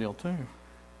out of this deal too.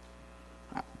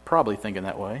 I'm probably thinking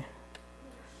that way.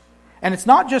 And it's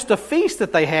not just a feast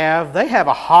that they have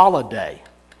a holiday,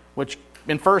 which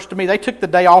infers to me they took the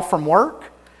day off from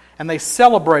work, and they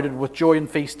celebrated with joy and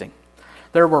feasting.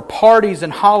 There were parties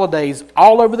and holidays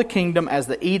all over the kingdom as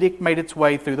the edict made its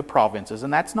way through the provinces.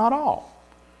 And that's not all.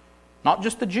 Not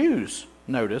just the Jews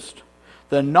noticed.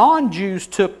 The non-Jews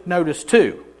took notice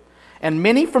too. And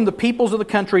many from the peoples of the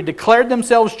country declared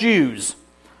themselves Jews,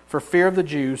 for fear of the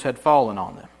Jews had fallen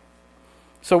on them.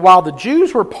 So while the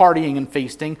Jews were partying and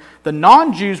feasting, the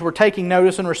non-Jews were taking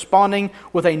notice and responding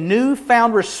with a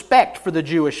newfound respect for the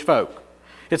Jewish folk.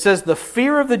 It says the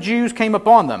fear of the Jews came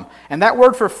upon them. And that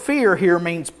word for fear here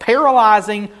means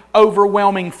paralyzing,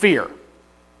 overwhelming fear.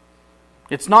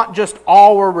 It's not just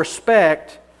awe or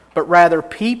respect, but rather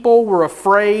people were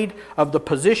afraid of the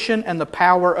position and the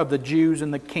power of the Jews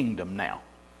in the kingdom now.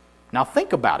 Now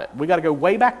think about it. We've got to go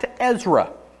way back to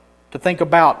Ezra to think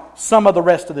about some of the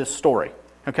rest of this story.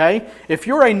 Okay? If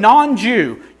you're a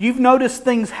non-Jew, you've noticed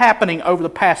things happening over the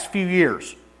past few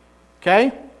years.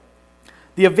 Okay?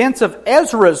 The events of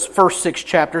Ezra's first 6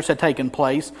 chapters had taken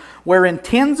place, wherein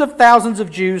tens of thousands of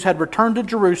Jews had returned to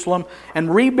Jerusalem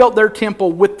and rebuilt their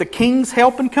temple with the king's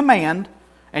help and command,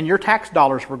 and your tax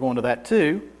dollars were going to that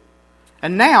too.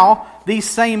 And now, this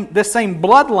same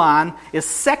bloodline is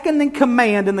second in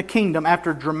command in the kingdom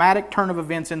after a dramatic turn of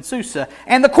events in Susa,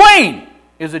 and the queen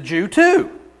is a Jew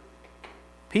too.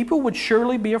 People would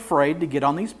surely be afraid to get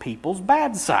on these people's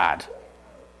bad side.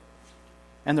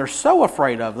 And they're so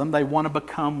afraid of them, they want to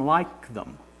become like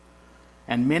them.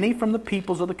 And many from the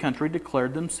peoples of the country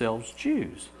declared themselves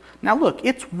Jews. Now look,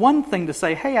 it's one thing to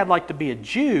say, hey, I'd like to be a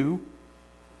Jew.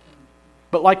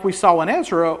 But like we saw in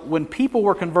Ezra, when people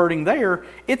were converting there,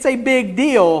 it's a big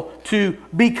deal to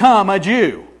become a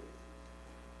Jew.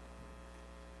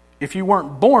 If you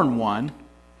weren't born one,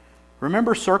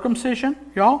 remember circumcision,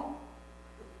 y'all?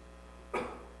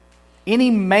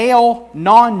 Any male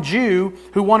non-Jew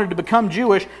who wanted to become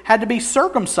Jewish had to be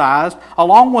circumcised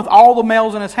along with all the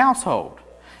males in his household.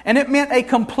 And it meant a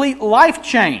complete life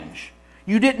change.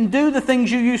 You didn't do the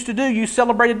things you used to do. You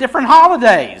celebrated different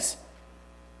holidays.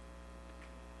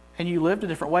 And you lived a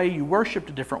different way. You worshipped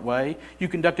a different way. You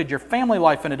conducted your family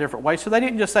life in a different way. So they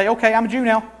didn't just say, okay, I'm a Jew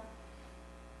now.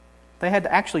 They had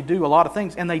to actually do a lot of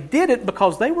things. And they did it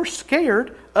because they were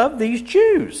scared of these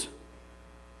Jews.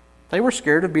 They were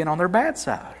scared of being on their bad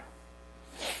side.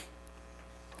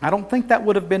 I don't think that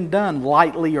would have been done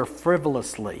lightly or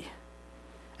frivolously.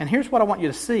 And here's what I want you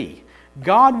to see.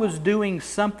 God was doing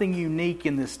something unique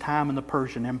in this time in the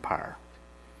Persian Empire.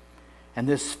 And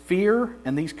this fear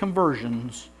and these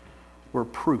conversions were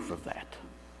proof of that.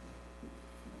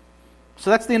 So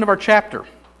that's the end of our chapter.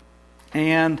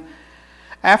 And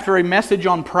after a message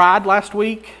on pride last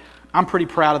week, I'm pretty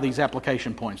proud of these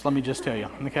application points. Let me just tell you,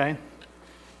 okay?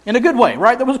 In a good way,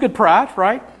 right? That was good pride,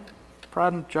 right?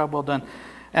 Pride and job well done.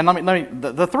 And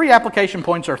the 3 application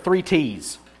points are 3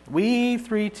 T's. We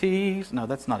 3 T's. No,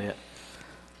 that's not it.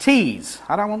 T's.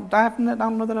 I don't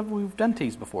know that we've done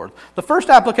T's before. The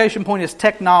first application point is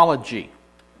technology.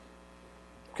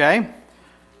 Okay?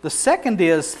 The second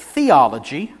is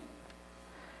theology.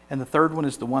 And the third one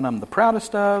is the one I'm the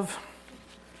proudest of.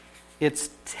 It's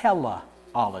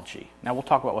teleology. Now we'll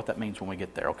talk about what that means when we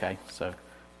get there, okay? So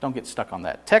don't get stuck on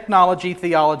that. Technology,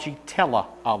 theology,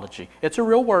 teleology. It's a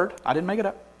real word. I didn't make it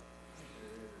up.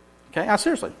 Okay?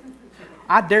 Seriously.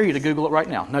 I dare you to Google it right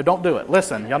now. No, don't do it.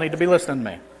 Listen. Y'all need to be listening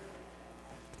to me.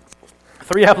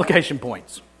 3 application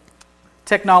points.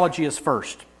 Technology is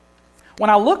first. When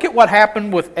I look at what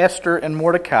happened with Esther and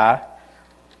Mordecai,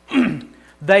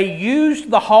 they used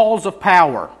the halls of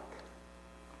power.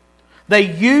 They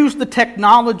used the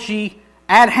technology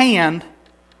at hand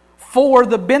for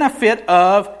the benefit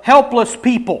of helpless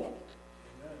people.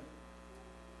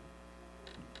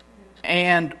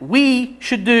 And we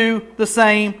should do the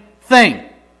same thing.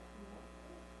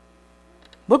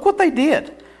 Look what they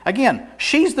did. Again,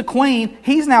 she's the queen.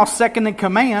 He's now second in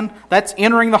command. That's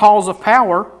entering the halls of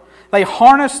power. They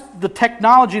harnessed the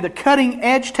technology, the cutting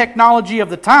edge technology of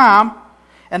the time,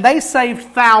 and they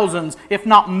saved thousands, if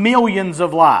not millions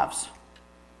of lives.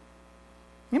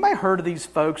 Anybody heard of these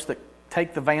folks that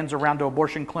take the vans around to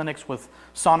abortion clinics with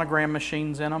sonogram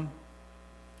machines in them?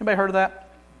 Anybody heard of that?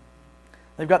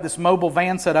 They've got this mobile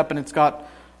van set up and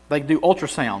they do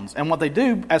ultrasounds. And what they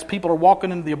do, as people are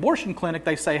walking into the abortion clinic,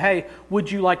 they say, hey, would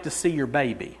you like to see your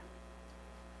baby?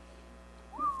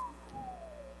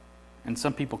 And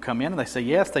some people come in and they say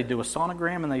yes. They do a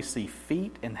sonogram and they see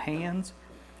feet and hands.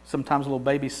 Sometimes a little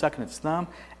baby sucking its thumb.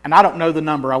 And I don't know the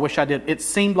number. I wish I did. It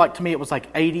seemed like to me it was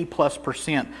like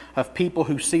 80+% of people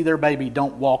who see their baby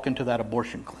don't walk into that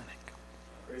abortion clinic.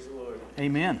 Praise the Lord.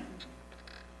 Amen.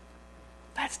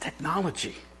 That's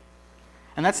technology.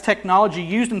 And that's technology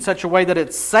used in such a way that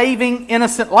it's saving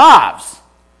innocent lives.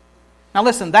 Now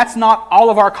listen, that's not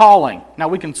all of our calling. Now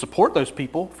we can support those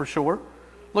people for sure.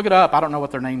 Look it up. I don't know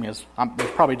what their name is.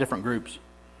 There's probably different groups.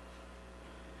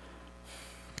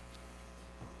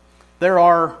 There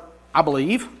are, I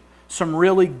believe, some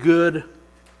really good,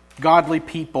 godly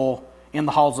people in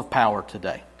the halls of power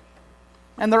today.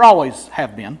 And there always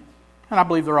have been. And I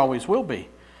believe there always will be.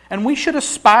 And we should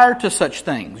aspire to such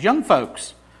things. Young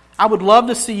folks, I would love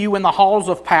to see you in the halls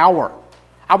of power.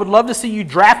 I would love to see you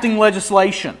drafting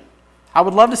legislation. I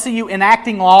would love to see you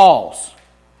enacting laws.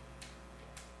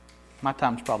 My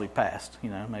time's probably past.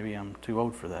 Maybe I'm too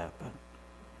old for that.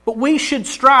 But we should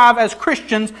strive as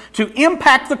Christians to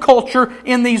impact the culture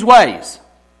in these ways.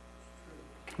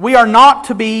 We are not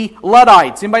to be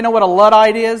Luddites. Anybody know what a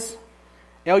Luddite is?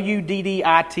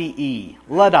 Luddite.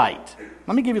 Luddite.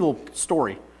 Let me give you a little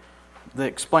story that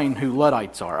explains who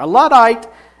Luddites are. A Luddite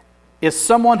is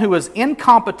someone who is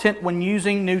incompetent when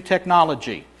using new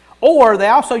technology. Or they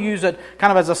also use it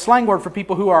kind of as a slang word for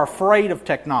people who are afraid of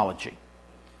technology.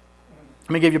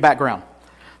 Let me give you background.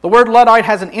 The word Luddite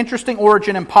has an interesting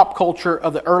origin in pop culture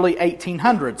of the early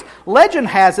 1800s. Legend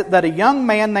has it that a young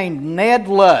man named Ned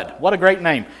Ludd, what a great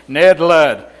name, Ned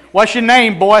Ludd. What's your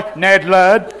name, boy? Ned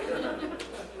Ludd.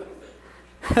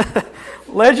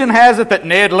 Legend has it that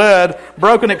Ned Ludd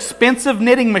broke an expensive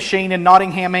knitting machine in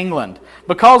Nottingham, England.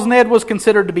 Because Ned was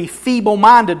considered to be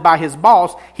feeble-minded by his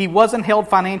boss, he wasn't held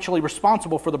financially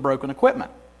responsible for the broken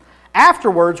equipment.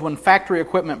 Afterwards, when factory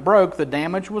equipment broke, the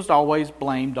damage was always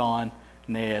blamed on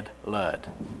Ned Ludd.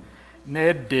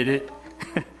 Ned did it.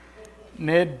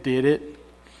 Ned did it.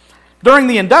 During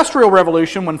the Industrial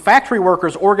Revolution, when factory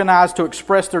workers organized to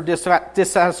express their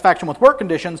dissatisfaction with work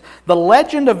conditions, the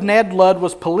legend of Ned Ludd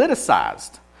was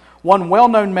politicized. One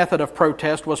well-known method of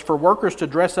protest was for workers to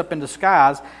dress up in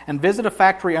disguise and visit a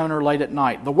factory owner late at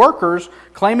night. The workers,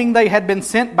 claiming they had been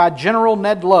sent by General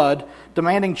Ned Ludd,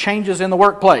 demanding changes in the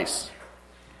workplace.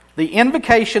 The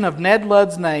invocation of Ned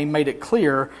Ludd's name made it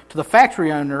clear to the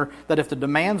factory owner that if the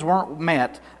demands weren't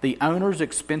met, the owner's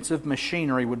expensive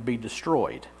machinery would be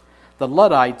destroyed. The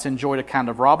Luddites enjoyed a kind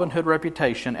of Robin Hood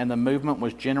reputation, and the movement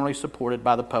was generally supported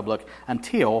by the public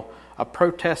until a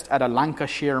protest at a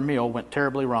Lancashire mill went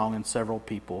terribly wrong and several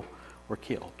people were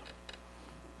killed.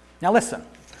 Now listen,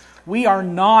 we are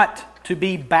not to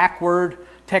be backward,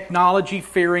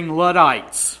 technology-fearing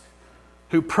Luddites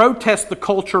who protest the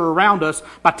culture around us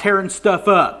by tearing stuff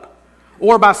up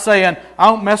or by saying, I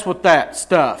don't mess with that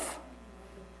stuff.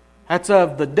 That's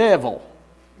of the devil.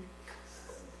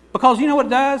 Because you know what it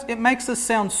does? It makes us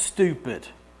sound stupid.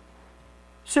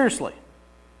 Seriously.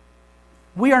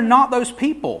 We are not those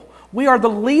people. We are the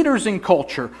leaders in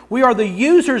culture. We are the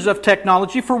users of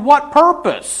technology for what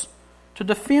purpose? To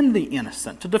defend the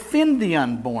innocent, to defend the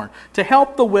unborn, to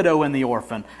help the widow and the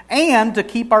orphan, and to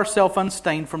keep ourselves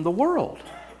unstained from the world.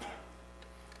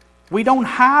 We don't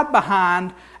hide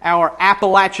behind our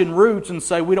Appalachian roots and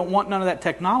say we don't want none of that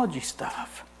technology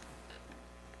stuff.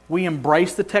 We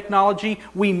embrace the technology.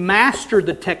 We master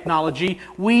the technology.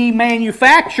 We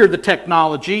manufacture the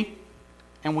technology.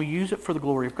 And we use it for the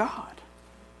glory of God.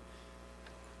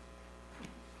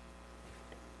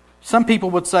 Some people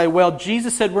would say, well,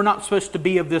 Jesus said we're not supposed to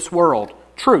be of this world.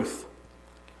 Truth.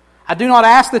 I do not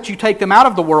ask that you take them out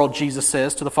of the world, Jesus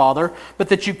says to the Father, but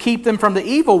that you keep them from the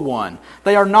evil one.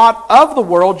 They are not of the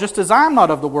world, just as I am not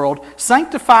of the world.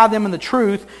 Sanctify them in the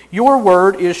truth. Your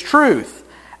word is truth.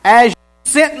 As you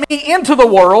sent me into the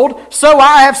world, so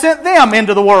I have sent them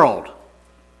into the world.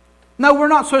 No, we're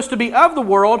not supposed to be of the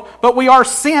world, but we are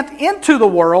sent into the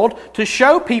world to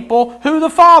show people who the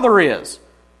Father is.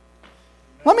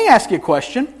 Let me ask you a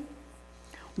question.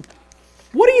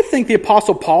 What do you think the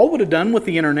Apostle Paul would have done with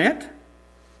the internet?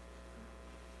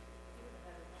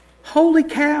 Holy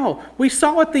cow. We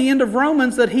saw at the end of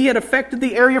Romans that he had affected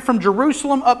the area from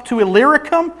Jerusalem up to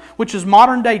Illyricum, which is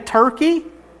modern-day Turkey.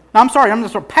 No, I'm sorry, I'm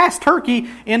just past Turkey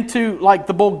into like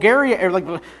the Bulgaria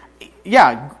area,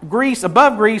 Greece,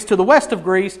 above Greece to the west of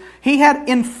Greece. He had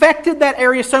infected that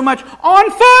area so much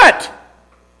on foot,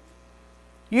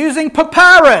 using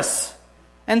papyrus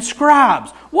and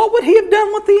scribes. What would he have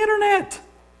done with the internet?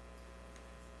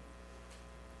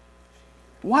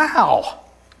 Wow.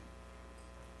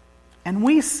 And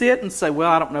we sit and say, well,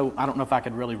 I don't know if I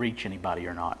could really reach anybody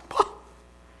or not.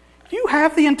 You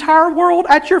have the entire world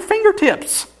at your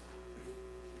fingertips.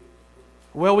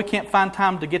 Well, we can't find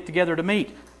time to get together to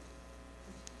meet.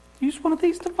 Use one of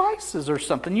these devices or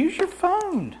something. Use your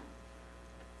phone.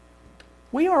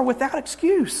 We are without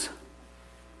excuse.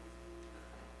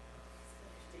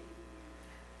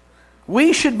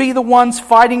 We should be the ones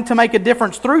fighting to make a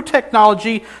difference through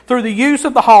technology, through the use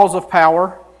of the halls of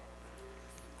power.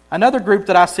 Another group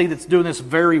that I see that's doing this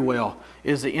very well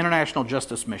is the International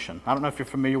Justice Mission. I don't know if you're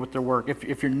familiar with their work.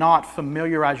 If you're not,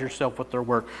 familiarize yourself with their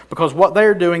work. Because what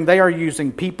they're doing, they are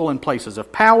using people in places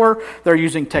of power, they're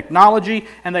using technology,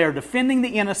 and they are defending the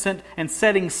innocent and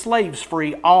setting slaves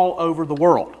free all over the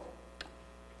world.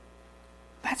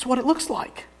 That's what it looks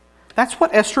like. That's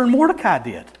what Esther and Mordecai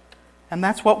did. And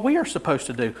that's what we are supposed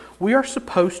to do. We are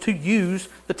supposed to use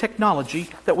the technology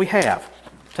that we have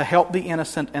to help the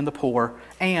innocent and the poor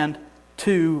and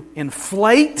to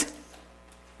inflate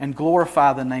and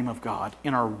glorify the name of God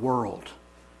in our world.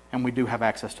 And we do have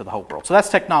access to the whole world. So that's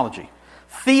technology.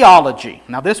 Theology.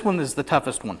 Now this one is the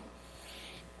toughest one.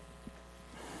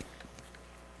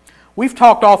 We've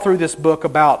talked all through this book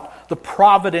about the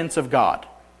providence of God.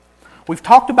 We've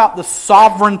talked about the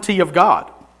sovereignty of God.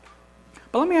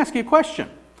 But let me ask you a question.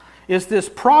 Is this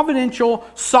providential,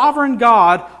 sovereign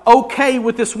God okay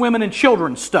with this women and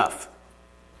children stuff?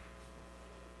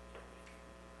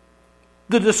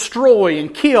 The destroy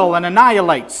and kill and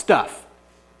annihilate stuff.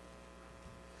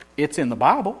 It's in the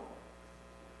Bible.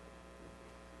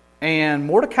 And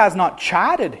Mordecai's not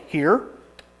chided here.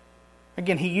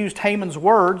 Again, he used Haman's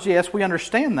words. Yes, we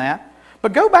understand that.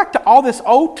 But go back to all this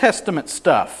Old Testament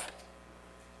stuff.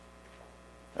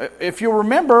 If you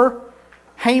remember,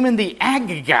 Haman the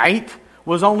Agagite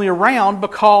was only around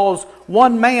because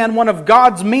one man, one of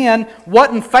God's men,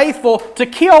 wasn't faithful to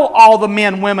kill all the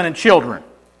men, women, and children.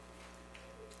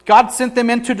 God sent them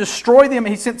in to destroy them.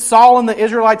 He sent Saul and the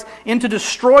Israelites in to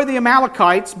destroy the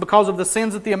Amalekites because of the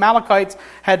sins that the Amalekites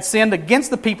had sinned against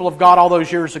the people of God all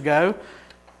those years ago.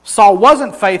 Saul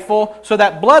wasn't faithful, so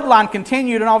that bloodline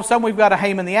continued, and all of a sudden we've got a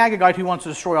Haman the Agagite who wants to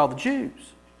destroy all the Jews.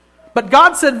 But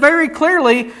God said very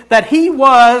clearly that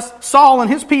Saul and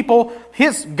his people,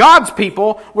 God's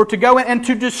people, were to go in and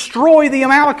to destroy the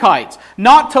Amalekites.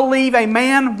 Not to leave a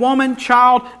man, woman,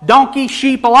 child, donkey,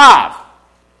 sheep alive.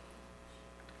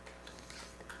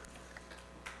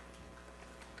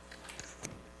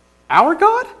 Our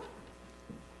God?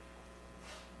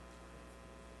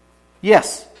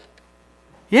 Yes.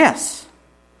 Yes.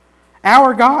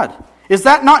 Our God. Is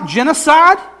that not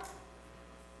genocide?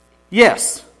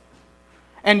 Yes.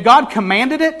 And God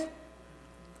commanded it?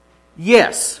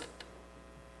 Yes.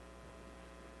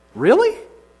 Really?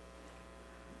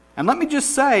 And let me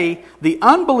just say, the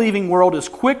unbelieving world is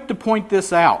quick to point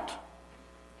this out,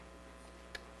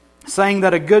 saying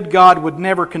that a good God would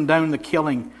never condone the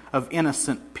killing of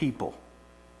innocent people,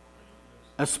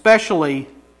 especially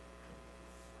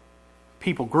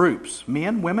people groups.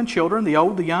 Men, women, children, the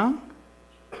old, the young.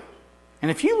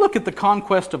 And if you look at the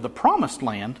conquest of the Promised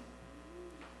Land,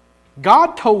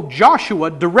 God told Joshua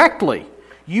directly,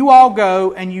 you all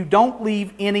go and you don't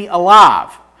leave any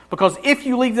alive. Because if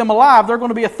you leave them alive, they're going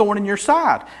to be a thorn in your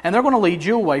side. And they're going to lead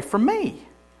you away from me.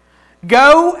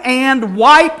 Go and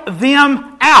wipe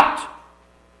them out,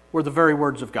 were the very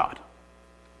words of God.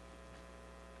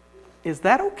 Is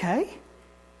that okay?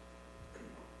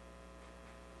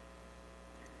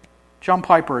 John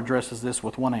Piper addresses this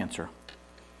with one answer.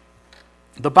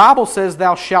 The Bible says,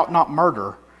 thou shalt not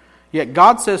murder. Yet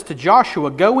God says to Joshua,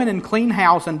 go in and clean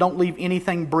house and don't leave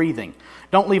anything breathing.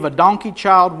 Don't leave a donkey,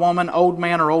 child, woman, old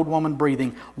man, or old woman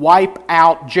breathing. Wipe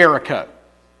out Jericho.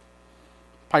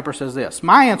 Piper says this.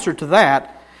 My answer to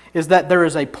that is that there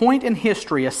is a point in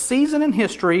history, a season in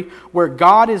history, where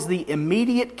God is the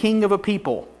immediate king of a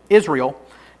people, Israel,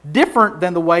 different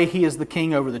than the way He is the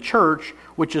king over the church,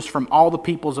 which is from all the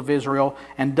peoples of Israel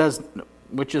and does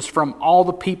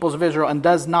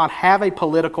not have a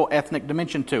political ethnic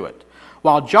dimension to it.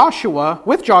 While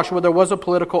with Joshua, there was a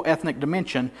political ethnic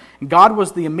dimension. God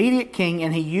was the immediate king,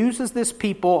 and He uses this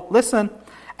people, listen,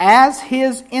 as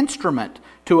His instrument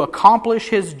to accomplish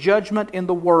His judgment in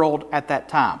the world at that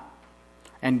time.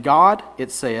 And God,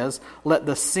 it says, let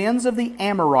the sins of the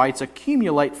Amorites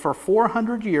accumulate for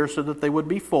 400 years so that they would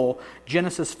be full.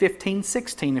 Genesis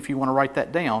 15:16, if you want to write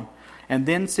that down. And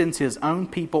then sends His own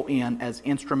people in as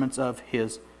instruments of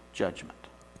His judgment.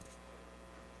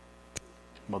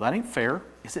 Well, that ain't fair,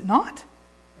 is it not?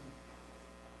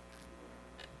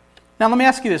 Now, let me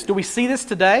ask you this. Do we see this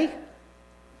today?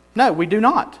 No, we do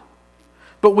not.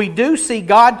 But we do see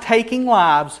God taking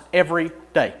lives every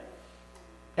day.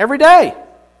 Every day.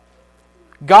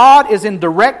 God is in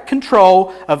direct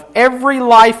control of every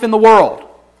life in the world.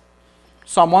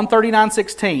 Psalm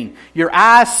 139:16. Your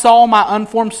eyes saw my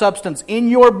unformed substance. In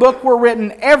your book were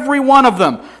written, every one of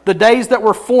them, the days that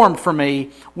were formed for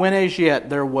me, when as yet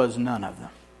there was none of them.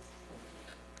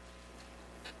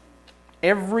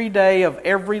 Every day of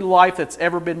every life that's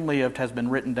ever been lived has been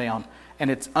written down, and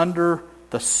it's under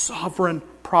the sovereign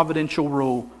providential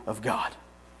rule of God.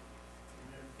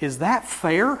 Is that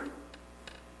fair?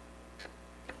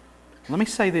 Let me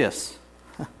say this.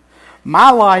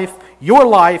 My life, your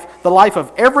life, the life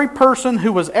of every person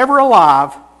who was ever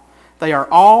alive, they are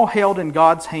all held in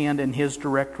God's hand in His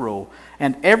direct rule.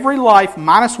 And every life,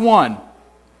 minus one,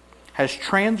 has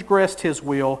transgressed His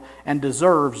will and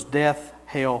deserves death,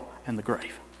 hell, and the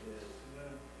grave.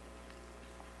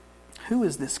 Who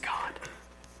is this God?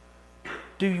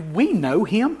 Do we know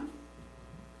Him?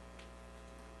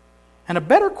 And a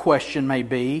better question may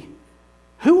be,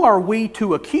 who are we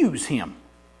to accuse Him?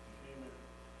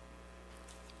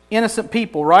 Innocent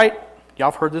people, right?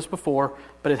 Y'all have heard this before,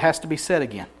 but it has to be said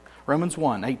again. Romans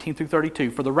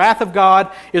 1:18-32. For the wrath of God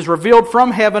is revealed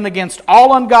from heaven against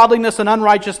all ungodliness and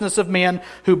unrighteousness of men,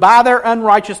 who by their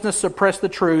unrighteousness suppress the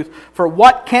truth. For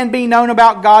what can be known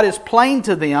about God is plain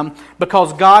to them,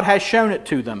 because God has shown it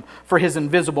to them. For His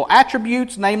invisible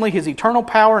attributes, namely His eternal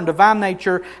power and divine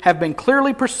nature, have been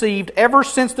clearly perceived ever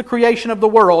since the creation of the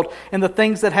world in the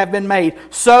things that have been made.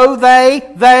 So they,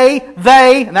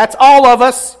 and that's all of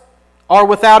us, are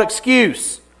without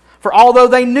excuse. For although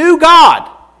they knew God,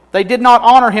 they did not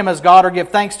honor Him as God or give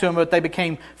thanks to Him, but they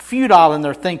became futile in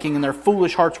their thinking, and their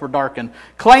foolish hearts were darkened.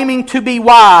 Claiming to be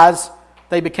wise,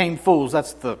 they became fools.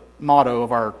 That's the motto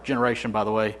of our generation, by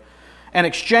the way. And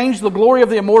exchanged the glory of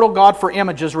the immortal God for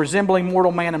images resembling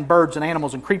mortal man and birds and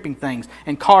animals and creeping things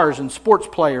and cars and sports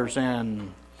players.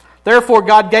 And therefore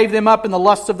God gave them up in the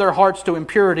lusts of their hearts to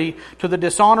impurity, to the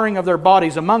dishonoring of their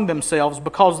bodies among themselves,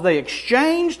 because they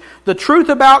exchanged the truth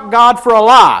about God for a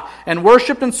lie, and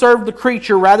worshipped and served the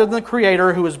creature rather than the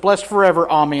Creator, who is blessed forever.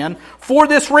 Amen. For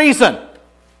this reason,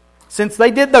 since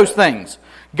they did those things,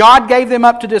 God gave them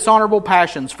up to dishonorable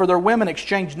passions. For their women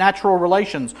exchanged natural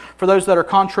relations for those that are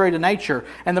contrary to nature.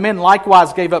 And the men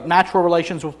likewise gave up natural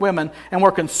relations with women, and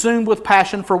were consumed with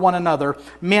passion for one another,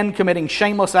 men committing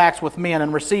shameless acts with men,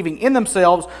 and receiving in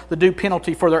themselves the due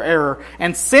penalty for their error.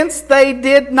 And since they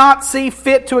did not see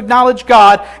fit to acknowledge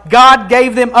God, God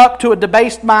gave them up to a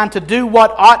debased mind to do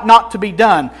what ought not to be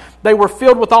done. They were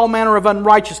filled with all manner of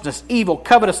unrighteousness, evil,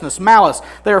 covetousness, malice.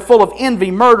 They are full of envy,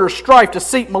 murder, strife,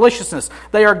 deceit, maliciousness.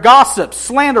 They are gossips,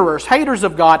 slanderers, haters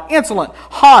of God, insolent,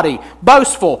 haughty,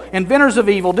 boastful, inventors of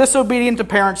evil, disobedient to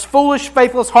parents, foolish,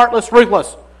 faithless, heartless,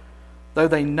 ruthless. Though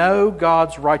they know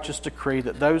God's righteous decree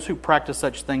that those who practice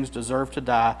such things deserve to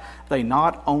die, they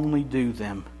not only do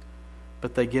them,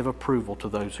 but they give approval to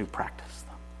those who practice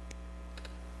them.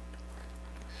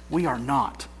 We are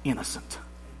not innocent.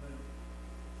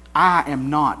 I am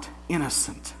not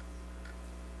innocent.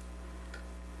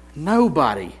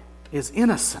 Nobody is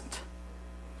innocent.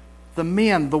 The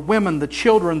men, the women, the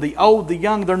children, the old, the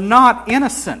young, they're not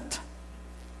innocent.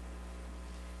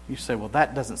 You say, well,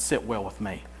 that doesn't sit well with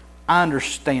me. I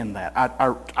understand that.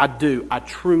 I do. I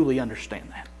truly understand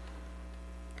that.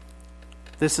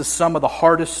 This is some of the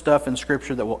hardest stuff in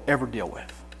Scripture that we'll ever deal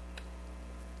with.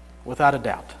 Without a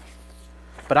doubt.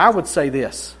 But I would say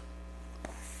this.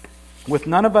 With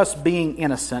none of us being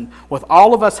innocent, with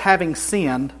all of us having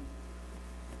sinned,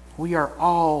 we are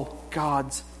all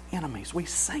God's enemies. We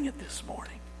sang it this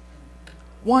morning.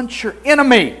 Once your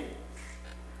enemy,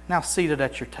 now seated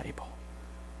at your table.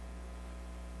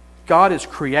 God is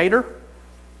creator.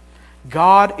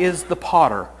 God is the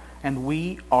potter, and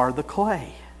we are the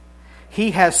clay.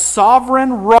 He has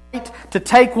sovereign right to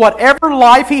take whatever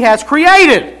life He has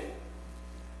created.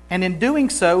 And in doing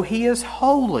so, He is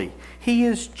holy. He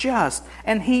is just.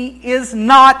 And He is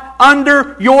not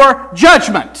under your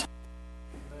judgment.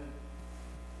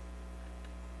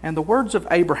 And the words of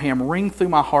Abraham ring through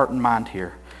my heart and mind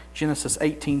here. Genesis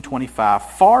 18:25.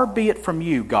 Far be it from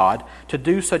you, God, to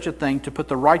do such a thing, to put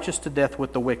the righteous to death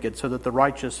with the wicked, so that the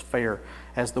righteous fare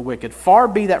as the wicked. Far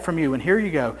be that from you. And here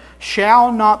you go.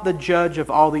 Shall not the judge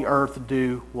of all the earth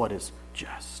do what is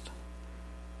just?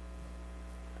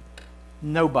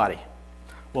 Nobody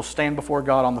will stand before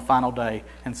God on the final day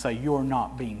and say, you're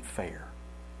not being fair.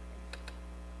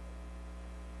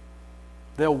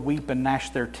 They'll weep and gnash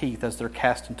their teeth as they're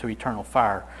cast into eternal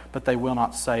fire, but they will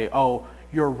not say, oh,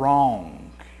 you're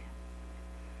wrong.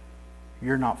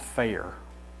 You're not fair.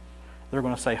 They're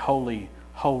going to say, holy,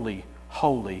 holy,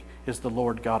 holy is the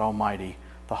Lord God Almighty.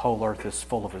 The whole earth is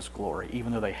full of His glory,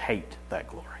 even though they hate that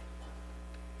glory.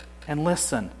 And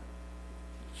listen,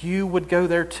 you would go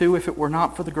there too if it were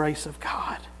not for the grace of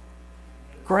God.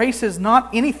 Grace is not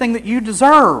anything that you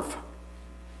deserve.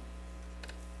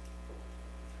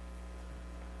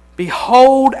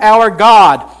 Behold our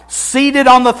God seated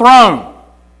on the throne.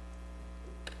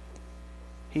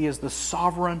 He is the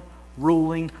sovereign,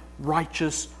 ruling,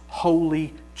 righteous,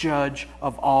 holy judge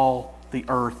of all the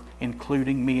earth,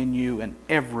 including me and you and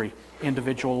every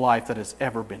individual life that has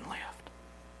ever been lived.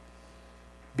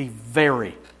 Be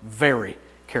very, very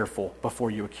careful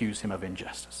before you accuse Him of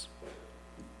injustice.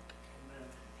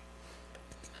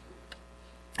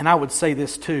 And I would say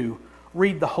this too,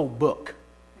 read the whole book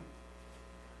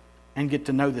and get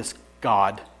to know this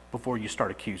God before you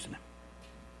start accusing Him.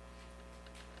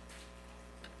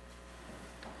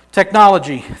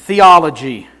 Technology,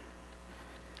 theology,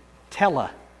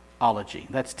 teleology.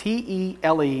 That's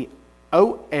Teleology.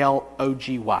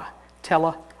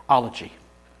 Teleology.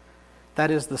 That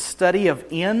is the study of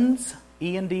ends,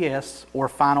 E-N-D-S, or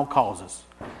final causes.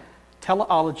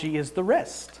 Teleology is the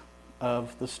rest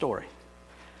of the story.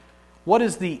 What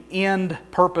is the end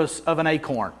purpose of an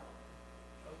acorn?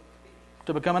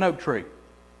 To become an oak tree.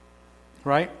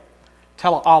 Right?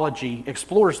 Teleology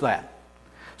explores that.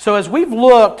 So as we've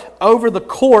looked over the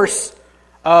course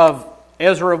of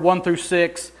Ezra 1 through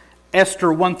 6,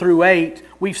 Esther 1 through 8,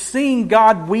 we've seen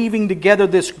God weaving together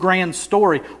this grand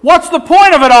story. What's the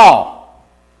point of it all?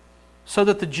 So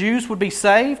that the Jews would be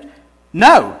saved?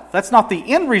 No, that's not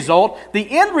the end result.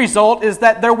 The end result is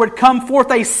that there would come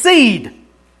forth a seed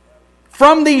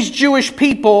from these Jewish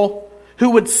people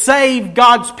who would save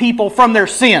God's people from their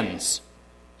sins.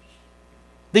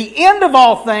 The end of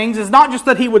all things is not just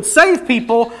that He would save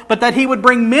people, but that He would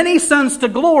bring many sons to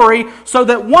glory, so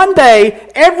that one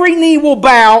day every knee will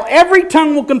bow, every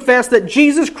tongue will confess that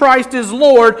Jesus Christ is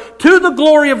Lord, to the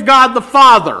glory of God the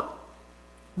Father.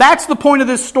 That's the point of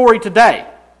this story today.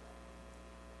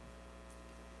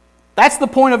 That's the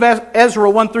point of Ezra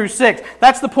 1 through 6.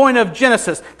 That's the point of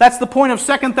Genesis. That's the point of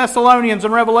 2 Thessalonians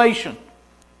and Revelation.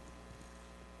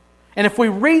 And if we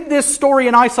read this story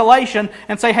in isolation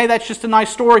and say, hey, that's just a nice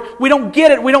story, we don't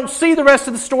get it. We don't see the rest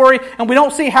of the story, and we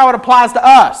don't see how it applies to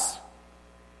us.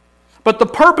 But the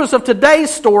purpose of today's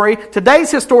story, today's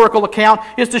historical account,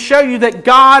 is to show you that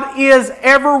God is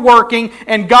ever working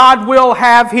and God will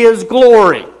have His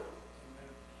glory.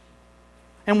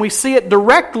 And we see it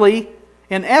directly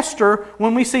in Esther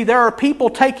when we see there are people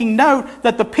taking note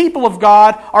that the people of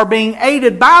God are being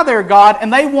aided by their God,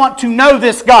 and they want to know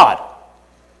this God.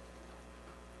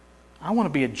 I want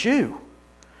to be a Jew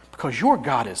because your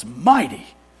God is mighty.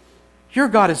 Your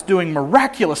God is doing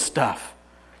miraculous stuff.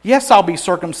 Yes, I'll be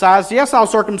circumcised. Yes, I'll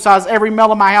circumcise every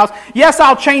male in my house. Yes,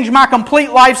 I'll change my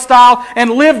complete lifestyle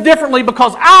and live differently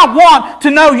because I want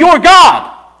to know your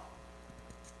God.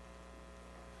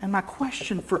 And my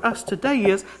question for us today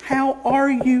is, how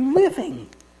are you living?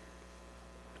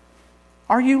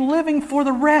 Are you living for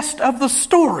the rest of the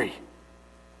story?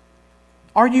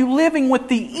 Are you living with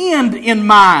the end in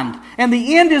mind? And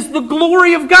the end is the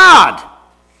glory of God.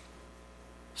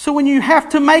 So when you have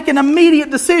to make an immediate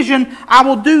decision, I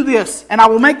will do this, and I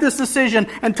will make this decision,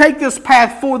 and take this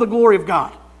path for the glory of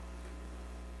God.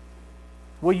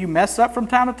 Will you mess up from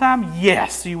time to time?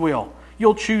 Yes, you will.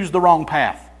 You'll choose the wrong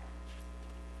path.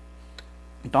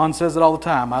 Don says it all the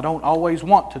time. I don't always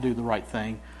want to do the right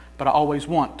thing, but I always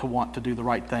want to do the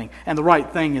right thing. And the right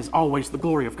thing is always the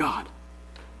glory of God.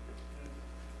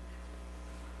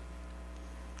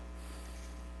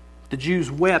 The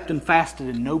Jews wept and fasted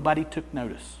and nobody took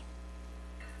notice.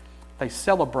 They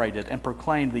celebrated and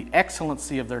proclaimed the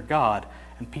excellency of their God,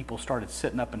 and people started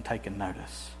sitting up and taking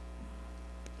notice.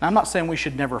 Now, I'm not saying we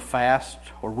should never fast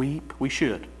or weep. We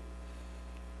should.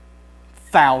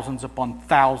 Thousands upon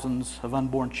thousands of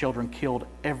unborn children killed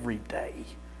every day.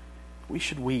 We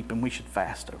should weep and we should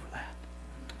fast over that.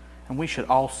 And we should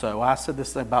also, I said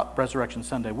this about Resurrection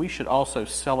Sunday, we should also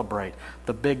celebrate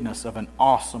the bigness of an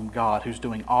awesome God who's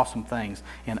doing awesome things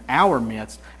in our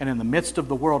midst and in the midst of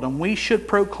the world. And we should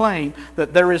proclaim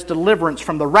that there is deliverance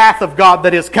from the wrath of God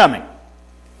that is coming.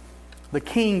 The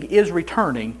King is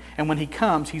returning, and when He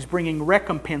comes, He's bringing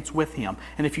recompense with Him.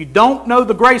 And if you don't know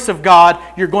the grace of God,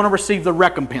 you're going to receive the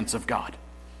recompense of God.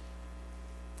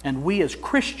 And we as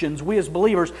Christians, we as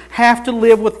believers, have to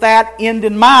live with that end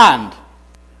in mind.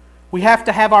 We have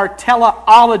to have our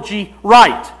teleology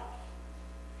right.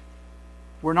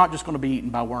 We're not just going to be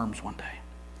eaten by worms one day.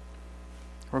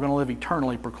 We're going to live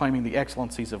eternally proclaiming the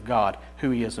excellencies of God, who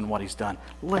He is and what He's done.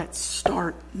 Let's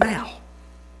start now.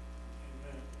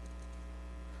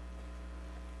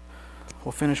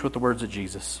 We'll finish with the words of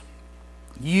Jesus.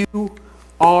 You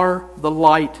are the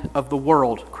light of the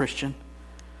world, Christian.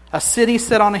 A city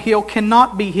set on a hill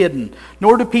cannot be hidden,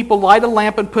 nor do people light a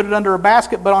lamp and put it under a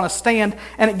basket, but on a stand,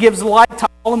 and it gives light to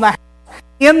all in the house.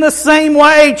 In the same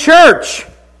way, church,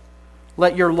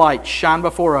 let your light shine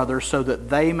before others so that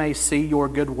they may see your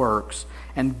good works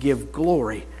and give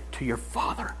glory to your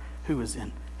Father who is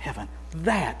in heaven.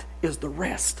 That is the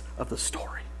rest of the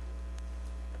story.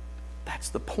 That's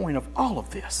the point of all of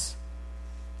this.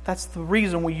 That's the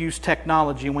reason we use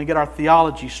technology and we get our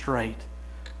theology straight,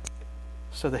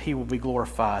 so that He will be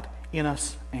glorified in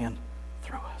us and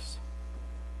through us.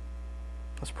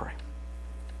 Let's pray.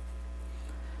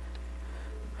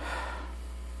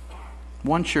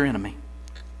 Once your enemy,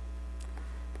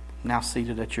 now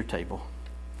seated at your table.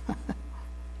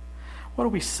 What do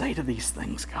we say to these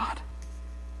things, God?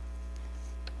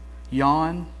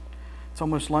 Yawn. It's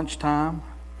almost lunchtime.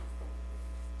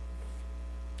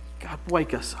 God,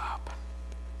 wake us up.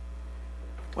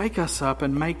 Wake us up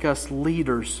and make us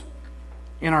leaders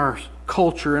in our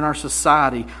culture, in our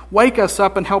society. Wake us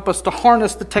up and help us to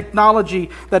harness the technology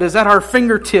that is at our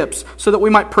fingertips so that we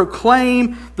might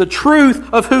proclaim the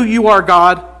truth of who You are,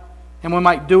 God, and we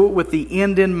might do it with the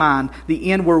end in mind,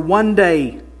 the end where one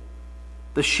day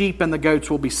the sheep and the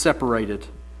goats will be separated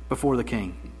before the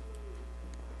King.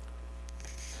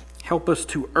 Help us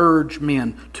to urge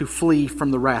men to flee from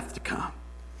the wrath to come.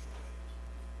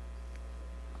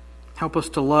 Help us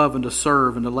to love and to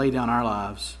serve and to lay down our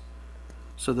lives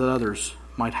so that others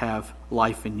might have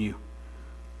life in You.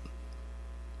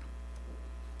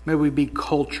 May we be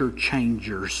culture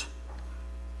changers.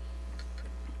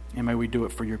 And may we do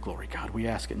it for Your glory, God. We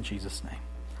ask it in Jesus' name.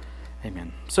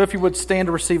 Amen. So if you would stand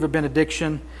to receive a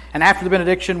benediction. And after the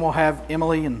benediction, we'll have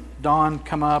Emily and Dawn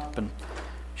come up and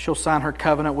she'll sign her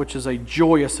covenant, which is a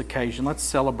joyous occasion. Let's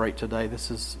celebrate today.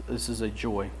 This is a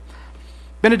joy.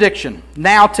 Benediction.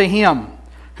 Now to Him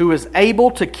who is able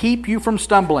to keep you from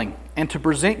stumbling and to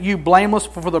present you blameless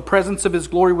for the presence of His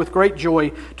glory with great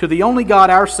joy, to the only God,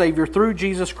 our Savior, through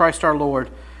Jesus Christ our Lord,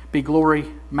 be glory,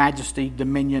 majesty,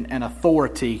 dominion, and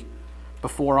authority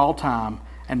before all time,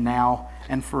 and now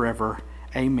and forever.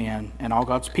 Amen. And all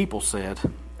God's people said,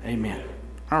 Amen.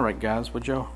 All right, guys, would y'all